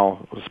Jim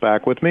Lyle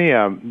back with me.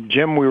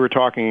 Jim, we were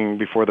talking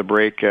before the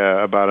break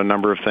about a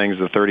number of things,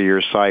 the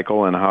 30-year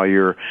cycle, and how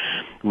you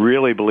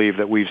really believe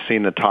that we've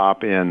seen the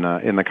top in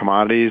the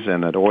commodities,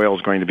 and that oil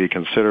is going to be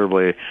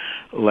considerably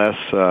less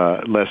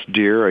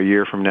dear a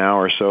year from now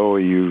or so.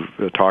 You've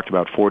talked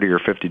about $40 or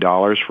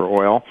 $50 for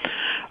oil.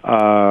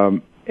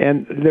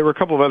 And there were a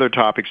couple of other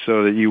topics,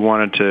 though, that you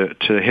wanted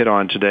to hit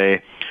on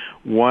today.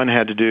 One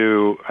had to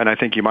do, and I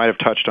think you might have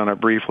touched on it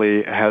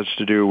briefly, has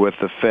to do with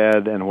the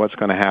Fed and what's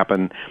going to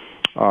happen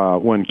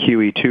when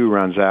QE2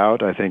 runs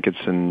out. I think it's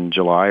in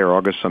July or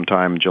August,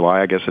 sometime in July,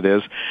 I guess it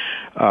is.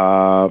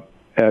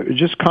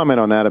 Just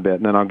comment on that a bit,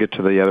 and then I'll get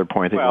to the other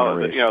point that you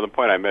want to raise. The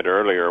point I made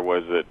earlier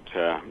was that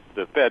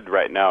the Fed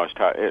right now is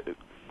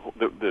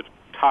the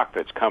talk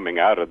that's coming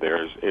out of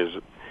there is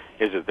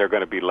that they're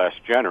going to be less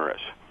generous.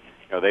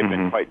 They've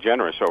been quite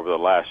generous over the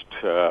last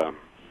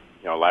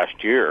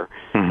year.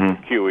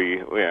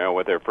 QE,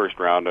 with their first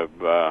round of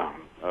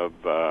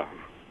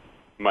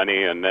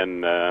money, and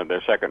then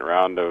their second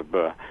round of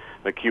the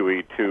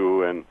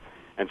QE2 and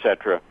et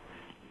cetera.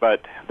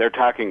 But they're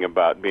talking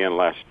about being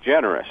less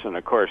generous, and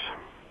of course,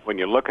 when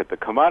you look at the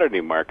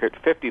commodity market,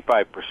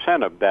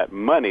 55% of that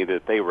money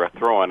that they were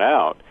throwing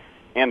out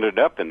ended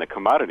up in the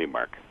commodity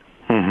market.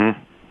 Mm-hmm.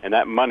 And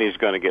that money is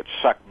going to get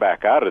sucked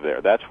back out of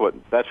there. That's what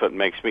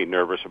makes me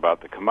nervous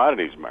about the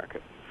commodities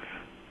market.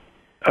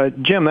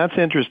 Jim, that's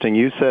interesting.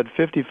 You said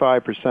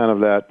 55% of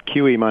that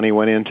QE money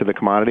went into the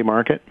commodity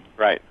market?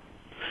 Right.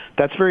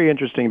 That's very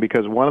interesting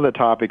because one of the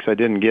topics I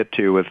didn't get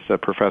to with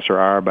Professor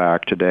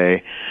Auerbach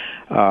today,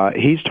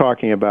 he's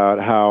talking about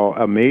how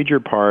a major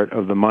part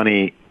of the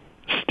money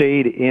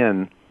stayed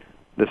in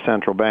the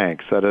central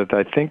banks. That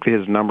I think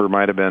his number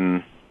might have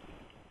been,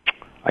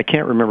 I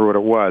can't remember what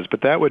it was,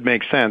 but that would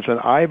make sense. And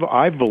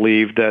I've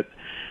believed that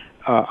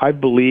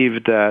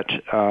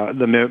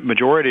the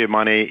majority of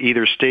money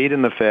either stayed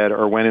in the Fed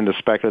or went into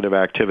speculative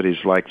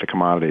activities like the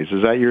commodities.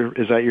 Is that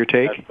your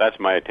take? That's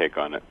my take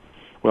on it.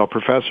 Well,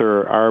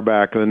 Professor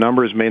Auerbach, the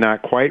numbers may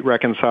not quite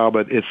reconcile,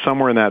 but it's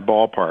somewhere in that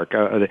ballpark.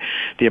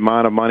 The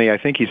amount of money, I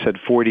think he said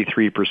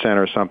 43%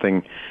 or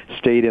something,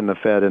 stayed in the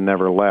Fed and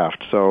never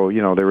left. So,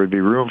 there would be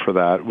room for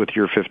that with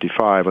your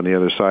 55 on the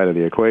other side of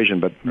the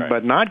equation.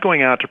 But not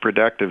going out to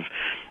productive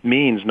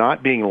means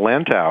not being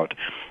lent out.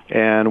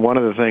 And one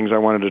of the things I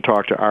wanted to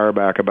talk to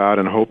Auerbach about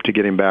and hope to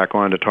get him back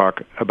on to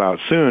talk about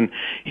soon,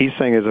 he's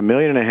saying there's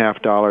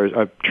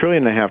 $1.5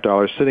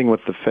 trillion sitting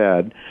with the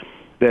Fed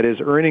that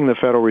is earning the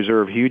Federal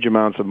Reserve huge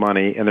amounts of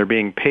money, and they're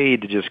being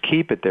paid to just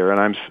keep it there.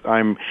 And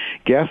I'm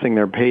guessing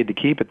they're paid to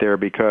keep it there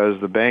because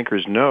the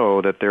bankers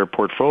know that their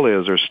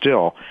portfolios are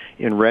still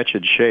in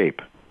wretched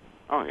shape.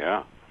 Oh,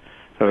 yeah.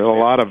 So a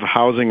lot of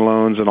housing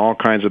loans and all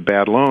kinds of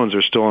bad loans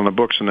are still on the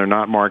books, and they're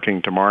not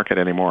marking to market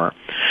anymore.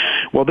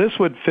 Well, this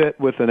would fit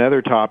with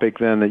another topic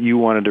then that you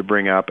wanted to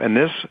bring up, and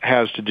this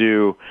has to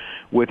do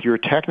with your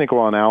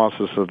technical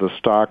analysis of the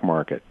stock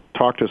market.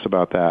 Talk to us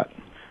about that.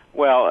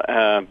 Well,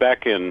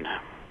 back in,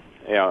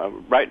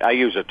 I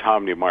use a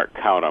Tom DeMark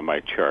count on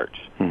my charts,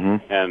 mm-hmm.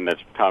 and that's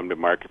Tom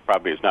DeMark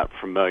probably is not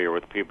familiar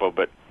with people,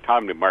 but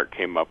Tom DeMark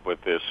came up with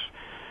this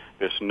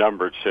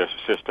numbered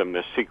system,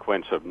 this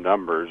sequence of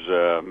numbers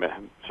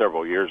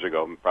several years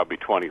ago, probably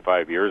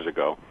 25 years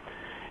ago,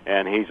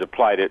 and he's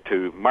applied it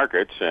to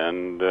markets,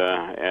 and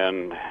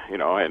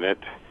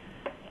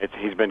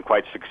he's been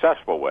quite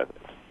successful with it.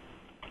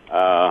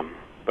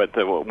 But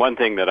the one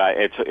thing that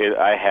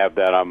I have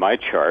that on my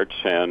charts,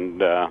 and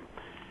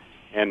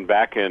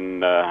back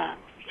in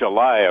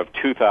July of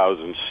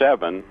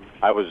 2007,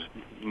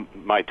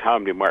 my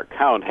Tom DeMark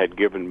count had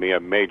given me a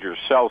major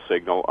sell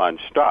signal on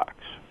stocks.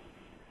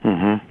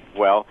 Mm-hmm.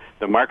 Well,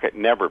 the market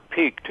never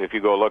peaked. If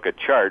you go look at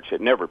charts, it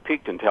never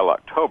peaked until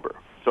October.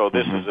 So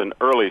this mm-hmm. is an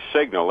early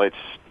signal. It's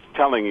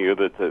telling you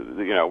that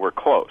we're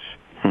close.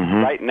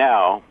 Mm-hmm. Right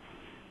now,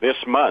 this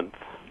month,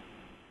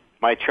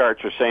 my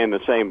charts are saying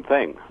the same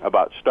thing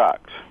about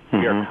stocks. Mm-hmm.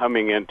 We are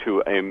coming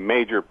into a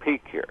major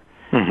peak here.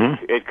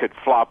 Mm-hmm. It could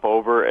flop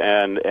over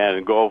and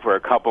go for a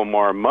couple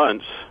more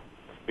months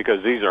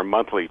because these are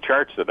monthly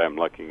charts that I'm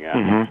looking at.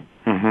 Mm-hmm.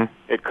 Mm-hmm.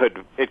 It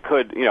could,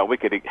 we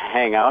could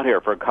hang out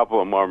here for a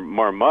couple of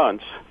more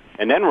months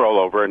and then roll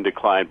over and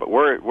decline. But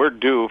we're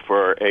due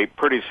for a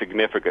pretty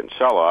significant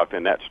sell-off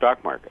in that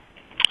stock market.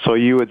 So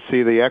you would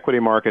see the equity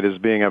market as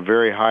being a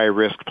very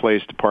high-risk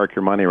place to park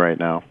your money right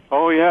now.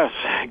 Oh, yes.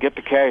 Get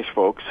the cash,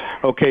 folks.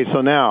 Okay,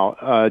 so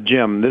now,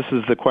 Jim, this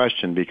is the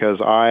question, because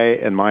I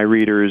and my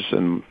readers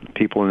and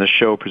people in this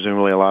show,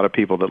 presumably a lot of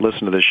people that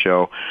listen to this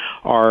show,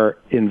 are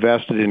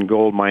invested in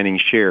gold mining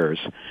shares.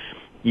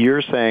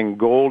 You're saying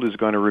gold,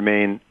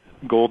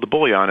 the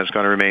bullion, is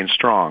going to remain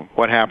strong.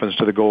 What happens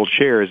to the gold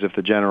shares if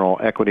the general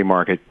equity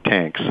market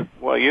tanks?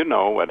 Well, you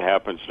know what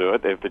happens to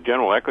it. If the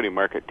general equity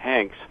market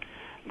tanks,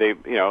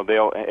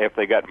 they'll if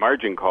they got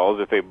margin calls,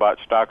 if they bought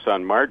stocks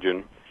on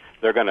margin,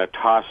 they're going to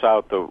toss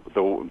out the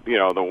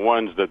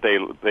ones that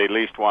they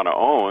least want to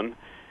own,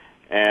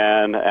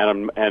 and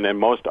then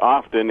most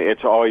often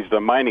it's always the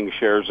mining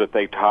shares that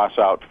they toss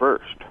out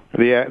first.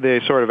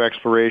 The sort of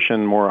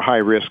exploration, more high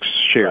risk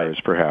shares,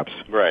 right. Perhaps.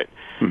 Right.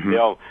 Mm-hmm.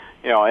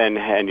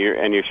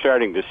 And you're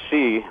starting to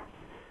see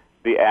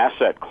the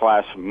asset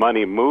class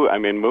money move. I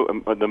mean,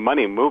 the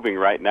money moving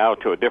right now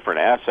to a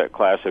different asset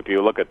class. If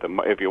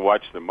you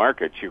watch the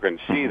markets, you can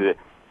see that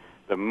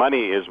the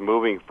money is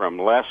moving from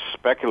less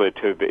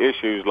speculative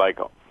issues like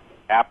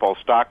Apple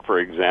stock, for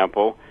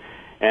example,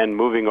 and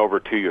moving over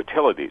to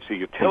utilities. The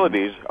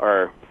utilities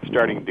are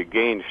starting to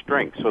gain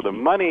strength. So the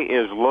money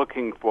is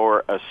looking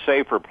for a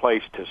safer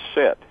place to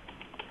sit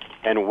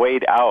and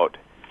wait out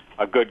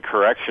a good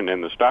correction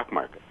in the stock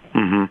market.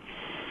 Mm-hmm.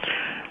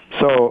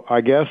 So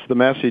I guess the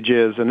message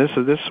is, and this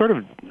sort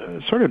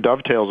of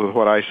dovetails with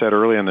what I said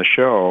early in the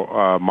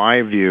show.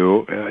 My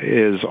view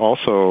is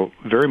also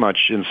very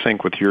much in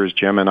sync with yours,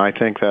 Jim, and I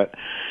think that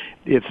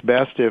it's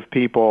best if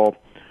people.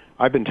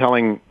 I've been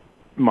telling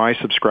my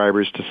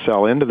subscribers to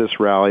sell into this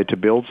rally to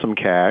build some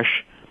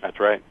cash. That's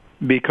right.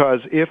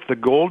 Because if the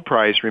gold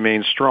price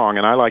remains strong,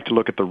 and I like to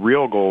look at the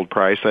real gold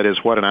price, that is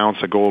what an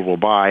ounce of gold will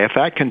buy, if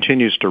that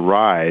continues to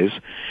rise,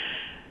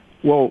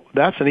 well,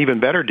 that's an even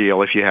better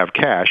deal if you have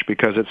cash,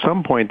 because at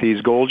some point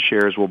these gold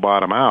shares will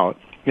bottom out.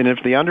 And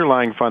if the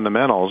underlying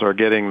fundamentals are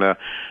getting the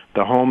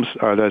the homes,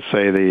 let's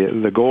say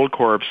the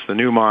Goldcorps, the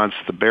Newmonts,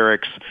 the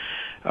Barricks,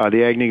 the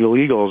Agnico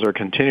Eagles are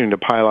continuing to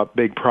pile up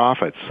big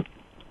profits,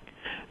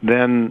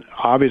 then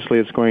obviously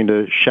it's going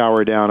to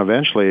shower down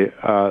eventually.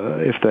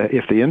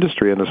 If the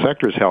industry and the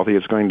sector is healthy,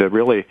 it's going to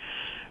really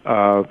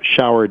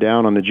shower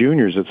down on the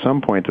juniors at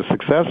some point, the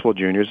successful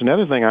juniors.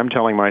 Another thing I'm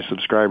telling my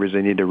subscribers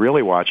they need to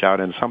really watch out,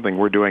 and something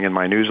we're doing in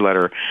my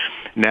newsletter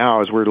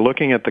now, is we're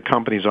looking at the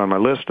companies on my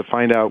list to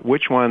find out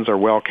which ones are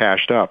well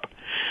cashed up.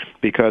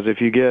 Because if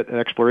you get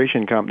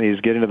exploration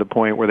companies getting to the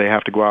point where they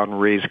have to go out and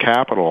raise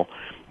capital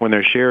when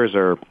their shares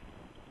are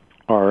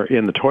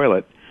in the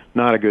toilet,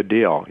 not a good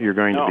deal. You're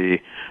going to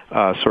be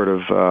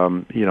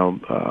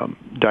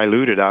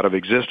diluted out of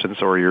existence,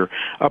 or your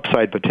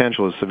upside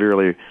potential is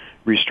severely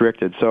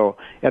restricted. So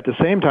at the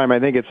same time, I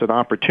think it's an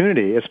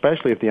opportunity,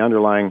 especially if the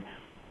underlying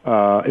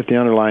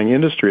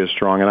industry is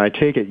strong. And I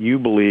take it you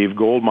believe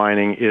gold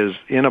mining is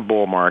in a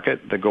bull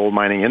market, the gold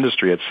mining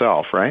industry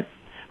itself, right?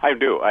 I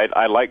do.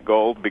 I like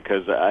gold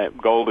because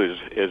gold is,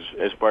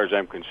 as far as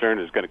I'm concerned,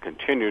 is going to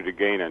continue to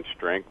gain in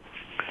strength.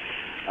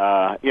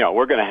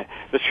 We're going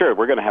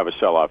to have a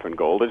sell-off in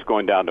gold. It's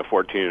going down to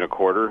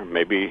 14.25,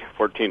 maybe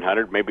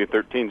 1,400, maybe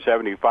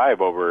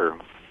 1,375 over,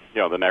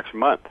 the next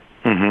month.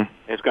 Mm-hmm.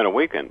 It's going to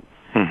weaken.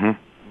 Mm-hmm.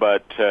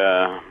 But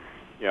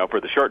for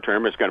the short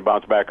term, it's going to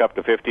bounce back up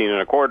to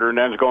 15.25, and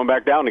then it's going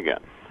back down again.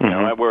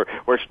 Mm-hmm.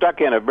 We're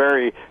stuck in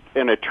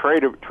a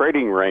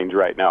trading range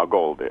right now.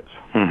 Gold is.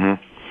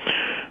 Mm-hmm.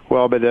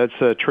 Well, but that's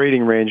a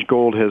trading range.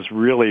 Gold has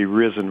really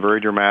risen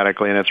very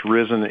dramatically, and it's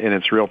risen in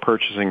its real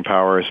purchasing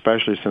power,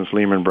 especially since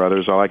Lehman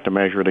Brothers. I like to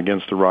measure it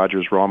against the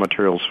Rogers Raw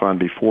Materials Fund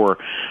before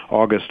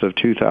August of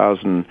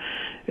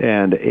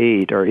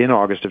 2008, or in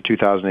August of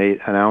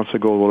 2008, an ounce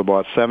of gold would have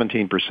bought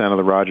 17% of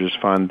the Rogers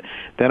Fund.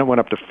 Then it went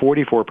up to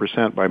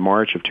 44% by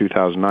March of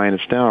 2009.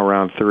 It's now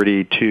around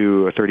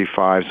 32 or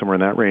 35, somewhere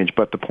in that range.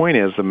 But the point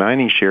is, the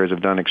mining shares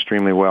have done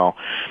extremely well.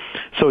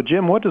 So,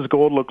 Jim, what does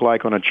gold look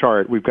like on a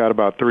chart? We've got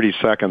about 30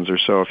 seconds or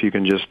so. If you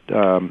can just,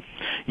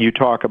 you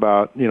talk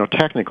about,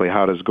 technically,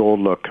 how does gold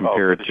look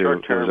compared to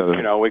short term,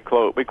 other? We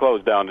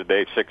closed down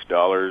today at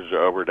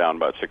 $6. We're down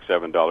about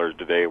 $6-7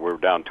 today. We're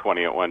down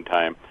 20 at one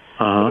time.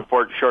 Uh-huh.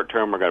 For short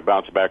term, we're going to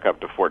bounce back up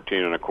to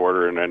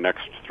 14.25 in the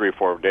next 3 or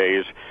 4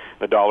 days.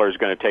 The dollar is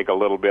going to take a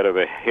little bit of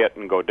a hit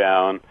and go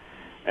down,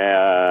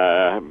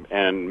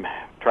 and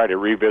try to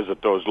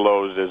revisit those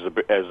lows as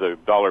the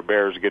dollar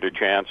bears get a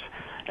chance.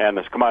 And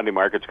this commodity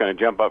market's going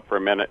to jump up for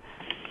a minute,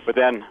 but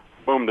then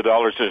boom, the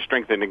dollar's going to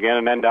strengthen again,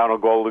 and then down will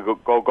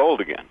go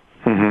gold again.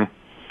 Mm-hmm.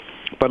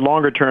 But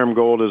longer term,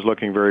 gold is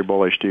looking very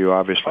bullish to you,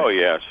 obviously. Oh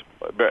yes,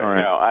 but, all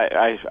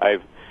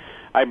right.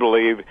 I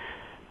believe.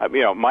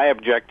 My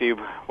objective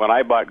when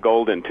I bought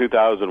gold in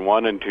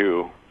 2001 and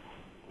 2,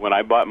 when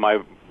I bought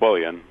my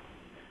bullion,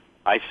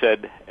 I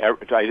said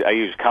I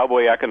used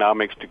cowboy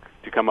economics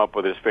to come up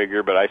with this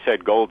figure, but I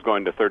said gold's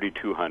going to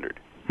 3,200.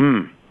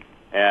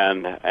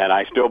 And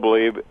I still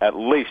believe at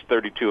least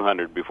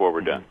 3,200 before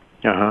we're done.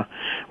 Uh-huh.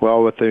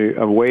 Well, with the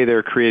way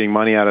they're creating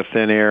money out of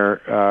thin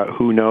air,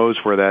 who knows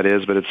where that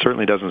is, but it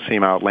certainly doesn't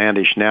seem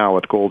outlandish now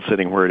with gold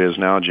sitting where it is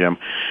now, Jim.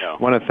 No.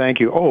 I want to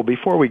thank you. Oh,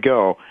 before we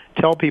go,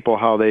 tell people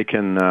how they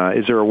can,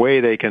 is there a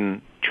way they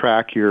can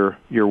track your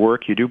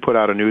work? You do put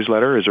out a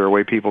newsletter. Is there a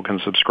way people can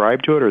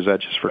subscribe to it, or is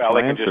that just for clients?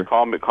 Well, they can just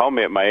call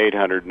me at my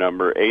 800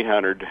 number,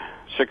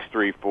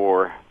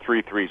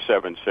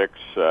 800-634-3376.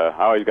 I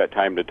always got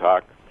time to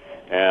talk,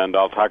 and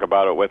I'll talk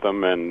about it with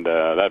them, and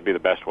that'd be the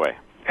best way.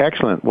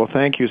 Excellent. Well,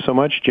 thank you so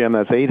much, Jim.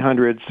 That's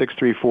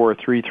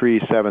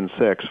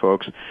 800-634-3376,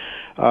 folks.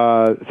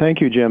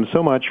 Thank you, Jim,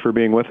 so much for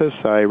being with us.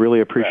 I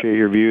really appreciate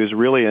your views.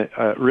 Really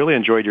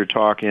enjoyed your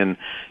talk in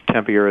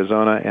Tempe,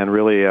 Arizona, and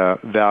really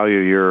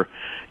value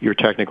your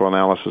technical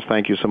analysis.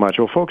 Thank you so much.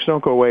 Well, folks,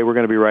 don't go away. We're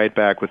going to be right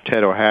back with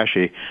Ted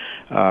Ohashi,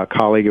 a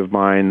colleague of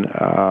mine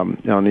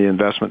on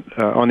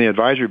the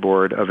advisory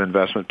board of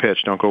Investment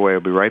Pitch. Don't go away.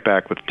 We'll be right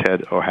back with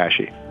Ted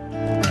Ohashi.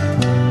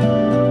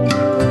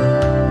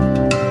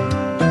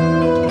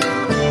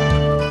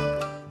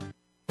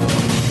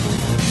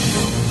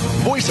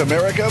 Voice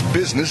America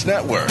Business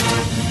Network,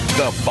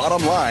 the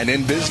bottom line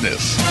in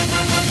business.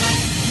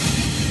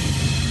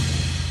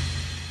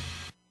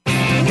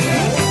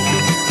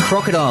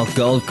 Crocodile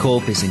Gold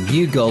Corp is a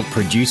new gold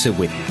producer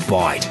with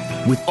bite.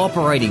 With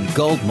operating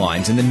gold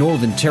mines in the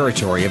Northern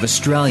Territory of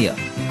Australia,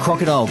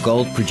 Crocodile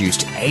Gold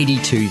produced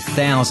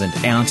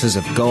 82,000 ounces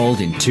of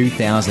gold in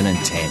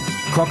 2010.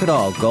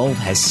 Crocodile Gold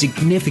has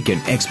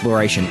significant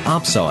exploration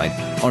upside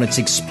on its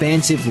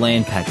expansive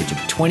land package of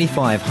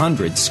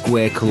 2,500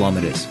 square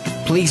kilometres.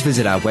 Please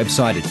visit our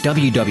website at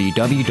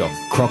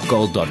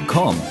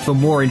www.crocgold.com for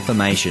more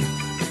information.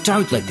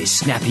 Don't let this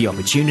snappy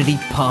opportunity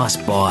pass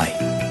by.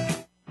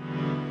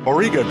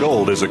 Auriga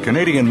Gold is a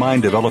Canadian mine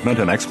development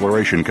and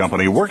exploration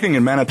company working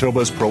in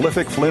Manitoba's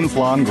prolific Flin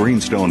Flon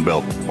Greenstone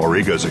Belt.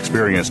 Auriga's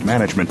experienced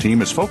management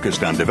team is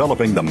focused on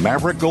developing the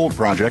Maverick Gold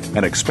Project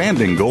and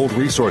expanding gold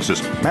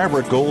resources.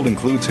 Maverick Gold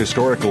includes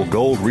historical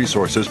gold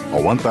resources,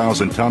 a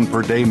 1,000-ton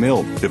per day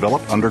mill,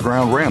 developed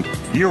underground ramp,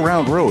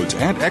 year-round roads,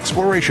 and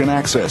exploration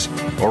access.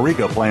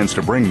 Auriga plans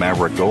to bring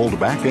Maverick Gold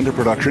back into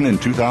production in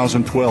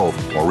 2012.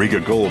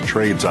 Auriga Gold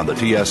trades on the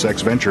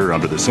TSX Venture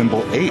under the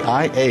symbol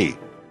AIA.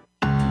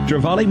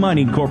 Trevally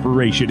Mining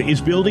Corporation is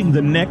building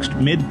the next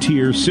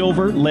mid-tier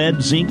silver,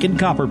 lead, zinc, and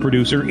copper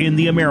producer in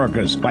the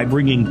Americas by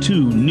bringing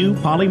 2 new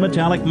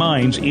polymetallic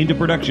mines into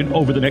production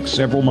over the next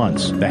several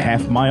months. The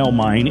Half Mile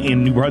Mine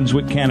in New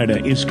Brunswick,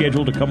 Canada is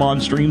scheduled to come on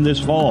stream this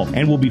fall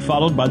and will be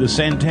followed by the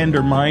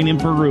Santander Mine in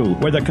Peru,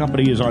 where the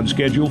company is on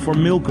schedule for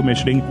mill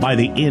commissioning by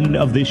the end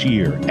of this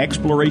year.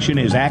 Exploration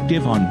is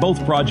active on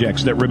both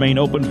projects that remain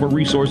open for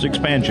resource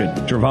expansion.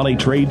 Trevally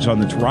trades on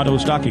the Toronto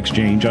Stock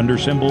Exchange under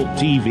symbol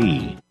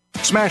TV.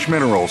 Smash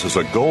Minerals is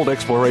a gold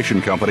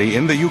exploration company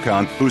in the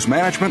Yukon whose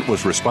management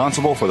was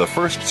responsible for the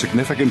first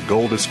significant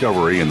gold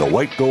discovery in the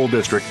White Gold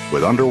District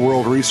with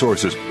Underworld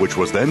Resources, which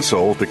was then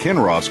sold to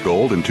Kinross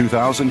Gold in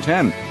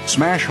 2010.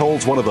 Smash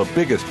holds one of the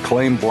biggest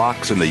claim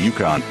blocks in the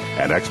Yukon,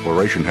 and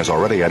exploration has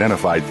already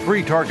identified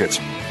 3 targets.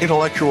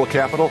 Intellectual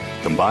capital,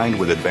 combined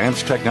with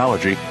advanced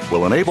technology,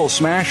 will enable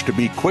Smash to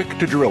be quick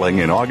to drilling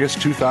in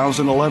August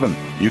 2011.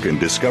 You can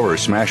discover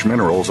Smash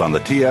Minerals on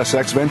the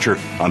TSX Venture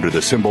under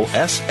the symbol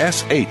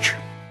SSH.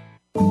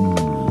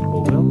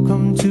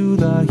 Welcome to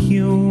the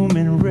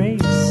human race.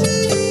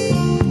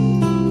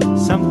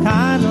 Some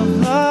kind of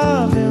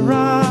love and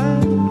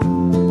ride.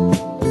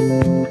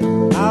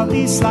 I'll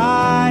be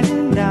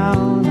sliding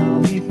down,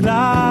 I'll be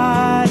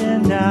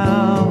gliding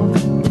down.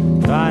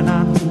 Try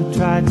not to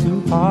try too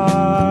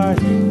hard.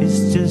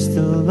 It's just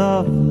a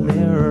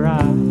lovely ride.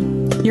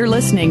 You're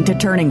listening to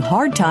Turning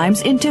Hard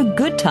Times into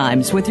Good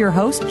Times with your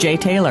host, Jay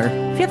Taylor.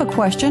 If you have a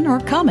question or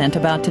comment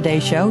about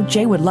today's show,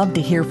 Jay would love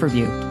to hear from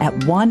you at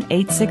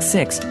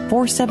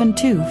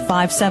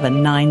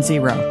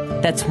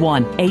 1-866-472-5790. That's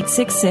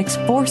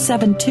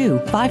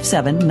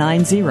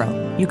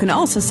 1-866-472-5790. You can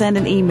also send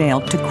an email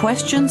to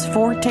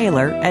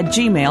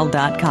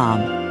questionsfortaylor@gmail.com.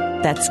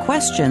 That's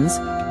questions,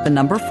 the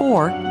number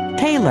 4,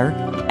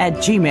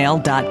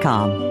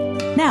 Taylor@gmail.com.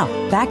 Now,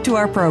 back to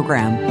our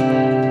program.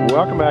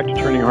 Welcome back to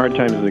Turning Hard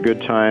Times into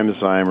Good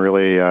Times. I'm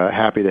really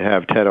happy to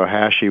have Ted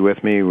Ohashi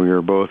with me. We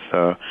are both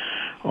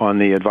on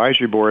the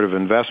advisory board of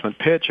Investment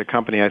Pitch, a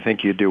company I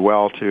think you do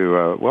well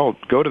to,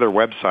 go to their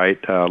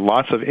website.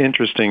 Lots of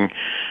interesting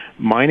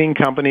mining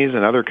companies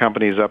and other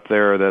companies up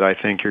there that I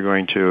think you're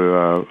going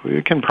to,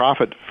 you can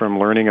profit from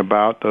learning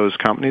about those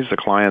companies, the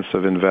clients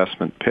of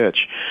Investment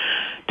Pitch.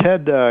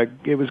 Ted,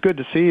 it was good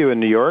to see you in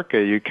New York.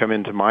 You come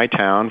into my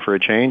town for a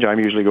change. I'm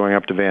usually going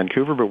up to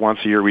Vancouver, but once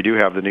a year we do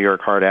have the New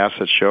York Hard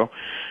Assets Show.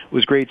 It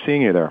was great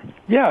seeing you there.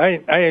 Yeah,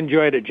 I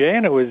enjoyed it, Jay,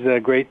 and it was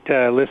great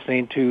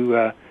listening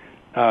to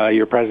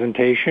your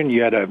presentation.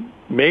 You had a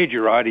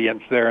major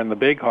audience there in the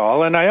big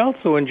hall, and I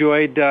also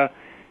enjoyed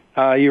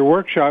your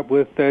workshop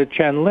with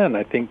Chen Lin.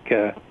 I think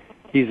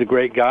he's a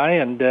great guy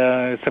and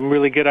some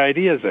really good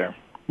ideas there.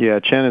 Yeah,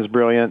 Chen is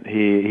brilliant.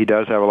 He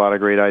does have a lot of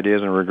great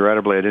ideas, and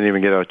regrettably, I didn't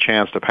even get a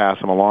chance to pass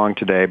them along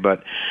today.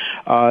 But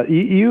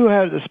you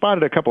had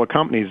spotted a couple of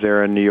companies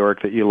there in New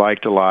York that you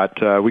liked a lot.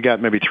 We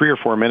got maybe 3 or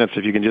 4 minutes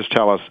if you can just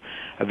tell us.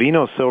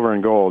 Avino Silver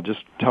and Gold,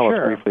 just tell us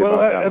briefly about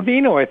that. Well,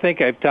 Avino, I think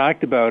I've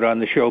talked about on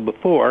the show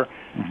before.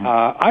 Mm-hmm.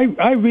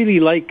 I really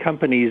like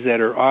companies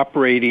that are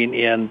operating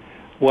in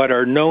what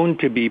are known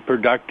to be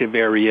productive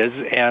areas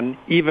and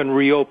even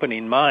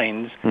reopening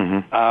mines,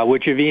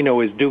 which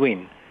Avino is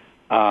doing.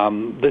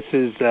 This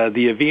is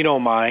the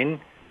Avino mine.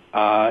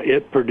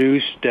 It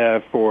produced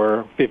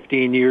for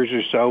 15 years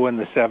or so in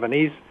the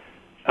 70s.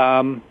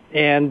 And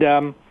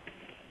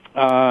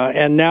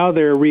now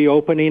they're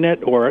reopening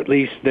it, or at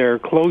least they're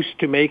close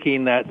to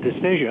making that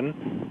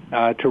decision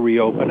to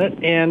reopen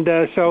it. And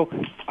so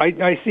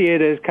I see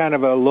it as kind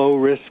of a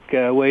low-risk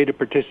way to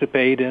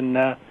participate in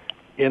the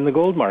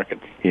gold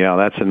markets. Yeah,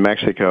 that's in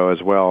Mexico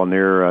as well,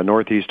 near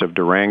northeast of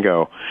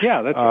Durango.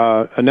 Yeah, that's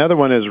right. Another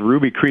one is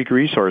Ruby Creek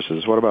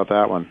Resources. What about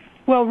that one?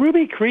 Well,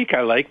 Ruby Creek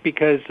I like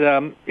because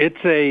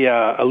it's a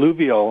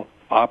alluvial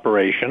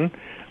operation.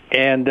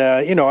 And,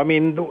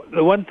 the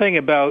one thing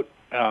about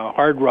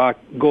hard rock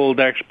gold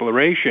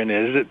exploration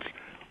is it's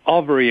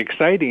all very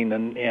exciting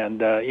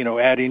and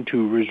adding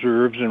to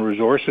reserves and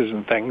resources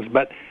and things.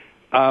 But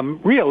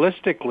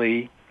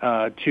realistically,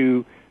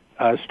 to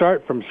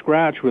start from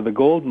scratch with a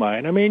gold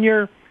mine, I mean,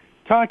 you're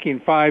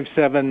talking 5,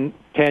 7,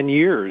 10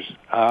 years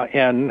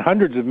and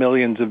hundreds of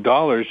millions of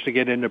dollars to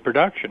get into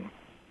production.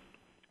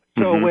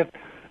 So with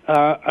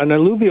an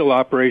alluvial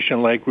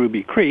operation like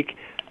Ruby Creek,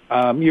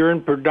 you're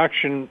in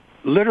production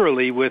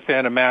literally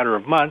within a matter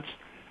of months,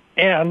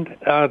 and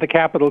the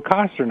capital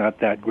costs are not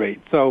that great.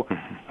 So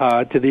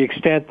to the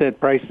extent that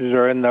prices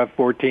are in the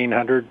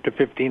 $1,400 to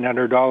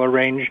 $1,500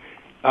 range,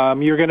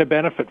 you're going to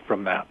benefit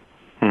from that.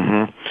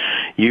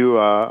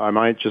 I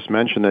might just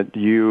mention that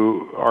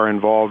you are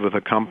involved with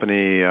a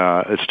company,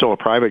 it's still a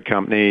private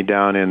company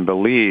down in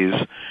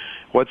Belize.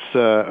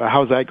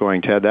 How's that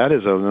going, Ted? That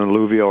is an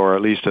alluvial, or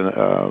at least an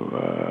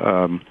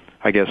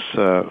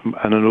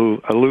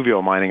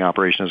alluvial mining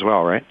operation as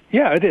well, right?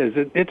 Yeah, it is.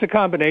 It's a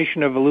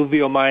combination of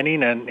alluvial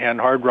mining and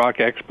hard rock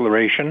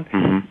exploration.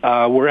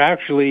 Mm-hmm. We're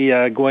actually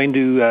going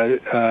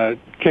to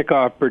kick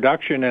off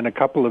production in a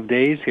couple of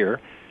days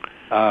here.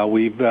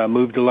 We've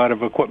moved a lot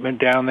of equipment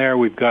down there.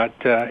 We've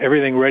got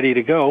everything ready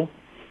to go.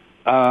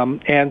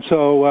 And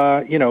so,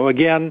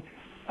 again,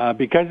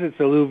 because it's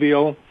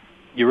alluvial,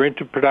 you're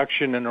into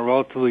production in a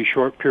relatively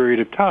short period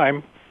of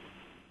time,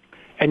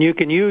 and you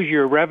can use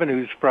your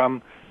revenues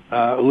from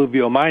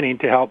alluvial mining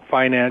to help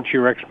finance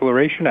your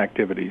exploration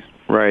activities.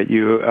 Right.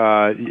 You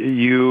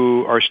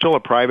are still a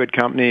private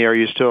company. Are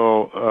you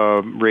still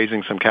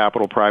raising some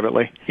capital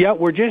privately? Yeah,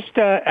 we're just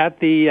at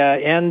the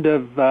end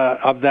of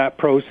that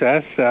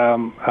process.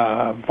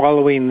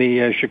 Following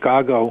the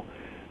Chicago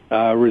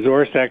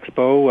Resource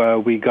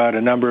Expo, we got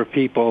a number of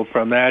people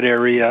from that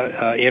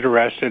area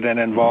interested and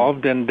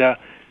involved, and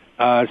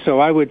so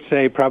I would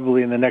say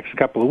probably in the next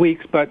couple of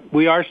weeks. But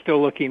we are still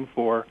looking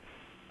for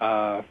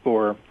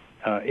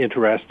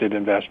interested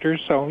investors.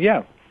 So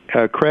yeah.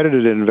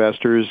 Accredited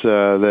investors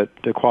that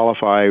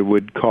qualify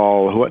would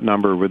call what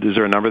number? Is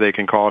there a number they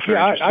can call if they're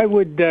interested? I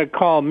would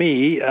call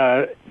me,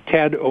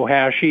 Ted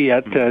Ohashi,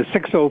 at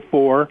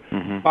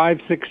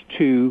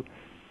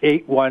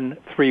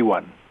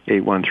 604-562-8131.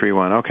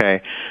 8131.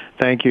 Okay.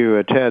 Thank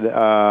you, Ted.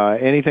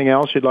 Anything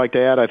else you'd like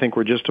to add? I think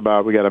we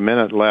got a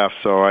minute left,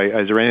 so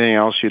is there anything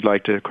else you'd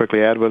like to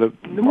quickly add with it?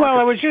 Well,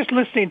 I was just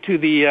listening to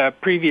the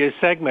previous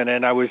segment,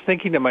 and I was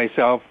thinking to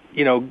myself,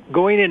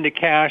 going into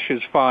cash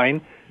is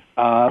fine,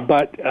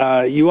 but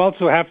you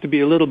also have to be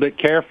a little bit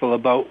careful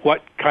about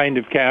what kind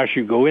of cash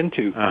you go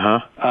into.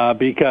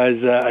 Because,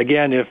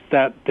 again, if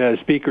that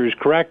speaker is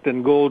correct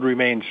and gold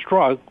remains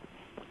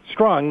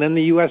strong, then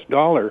the U.S.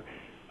 dollar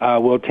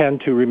will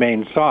tend to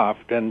remain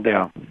soft, and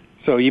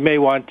so you may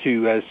want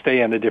to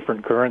stay in a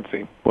different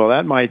currency. Well,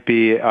 that might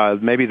be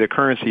maybe the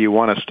currency you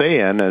want to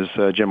stay in, as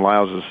Jim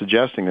Lyles is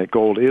suggesting, that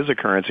gold is a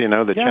currency.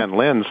 Chen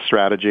Lin's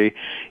strategy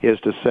is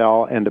to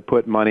sell and to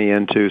put money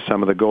into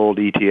some of the gold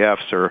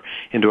ETFs or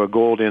into a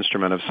gold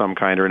instrument of some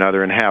kind or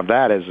another and have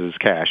that as his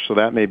cash. So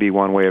that may be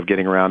one way of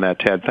getting around that,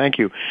 Ted. Thank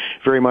you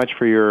very much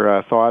for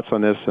your thoughts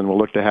on this, and we'll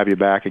look to have you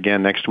back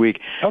again next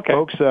week. Okay.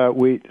 Folks,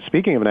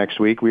 speaking of next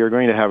week, we are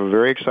going to have a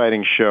very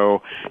exciting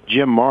show.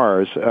 Jim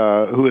Marrs,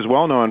 who is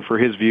well known for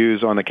his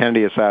views on the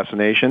Kennedy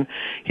assassination.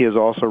 He has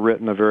also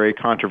written a very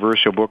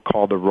controversial book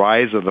called The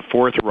Rise of the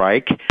Fourth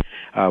Reich,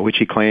 which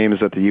he claims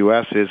that the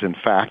U.S. is, in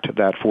fact,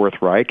 that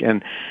Fourth Reich.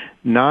 And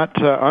not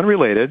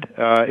unrelated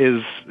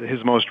is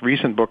his most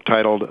recent book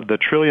titled The $1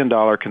 Trillion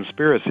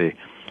Conspiracy,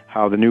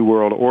 How the New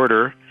World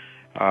Order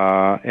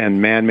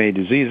and Man-Made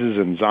Diseases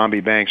and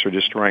Zombie Banks Are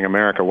Destroying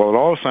America. Well, it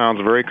all sounds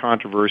very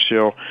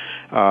controversial,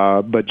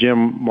 but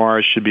Jim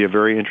Marrs should be a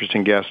very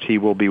interesting guest. He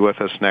will be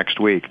with us next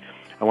week.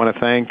 I want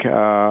to thank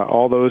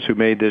all those who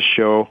made this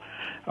show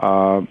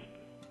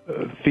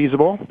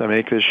feasible, that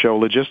make this show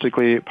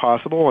logistically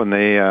possible, and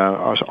they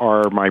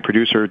are my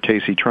producer,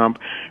 Tacey Trump,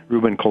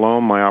 Ruben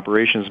Colomb, my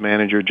operations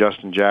manager,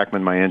 Justin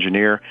Jackman, my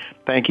engineer.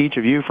 Thank each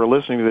of you for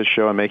listening to this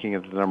show and making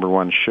it the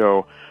 #1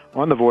 show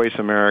on the Voice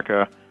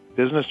America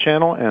Business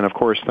Channel, and of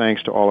course,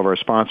 thanks to all of our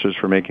sponsors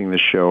for making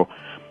this show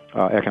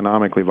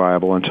economically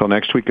viable. Until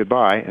next week,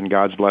 goodbye, and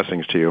God's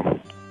blessings to you.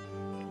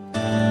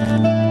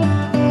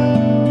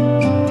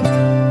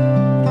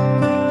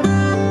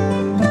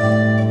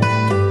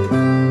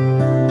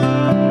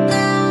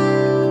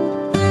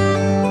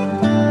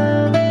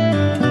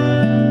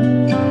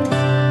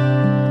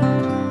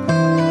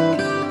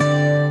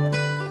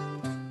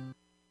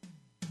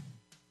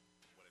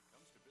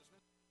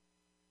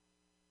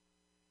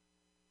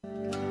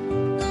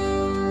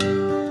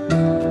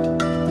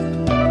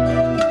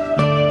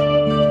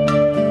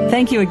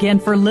 Thank you again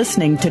for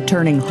listening to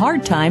Turning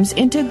Hard Times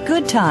into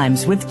Good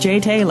Times with Jay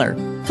Taylor.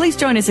 Please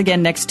join us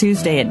again next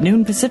Tuesday at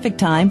noon Pacific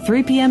Time,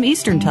 3 p.m.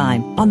 Eastern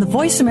Time on the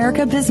Voice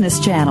America Business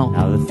Channel.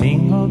 Now the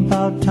thing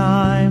about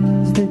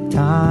time is that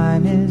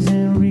time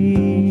isn't real.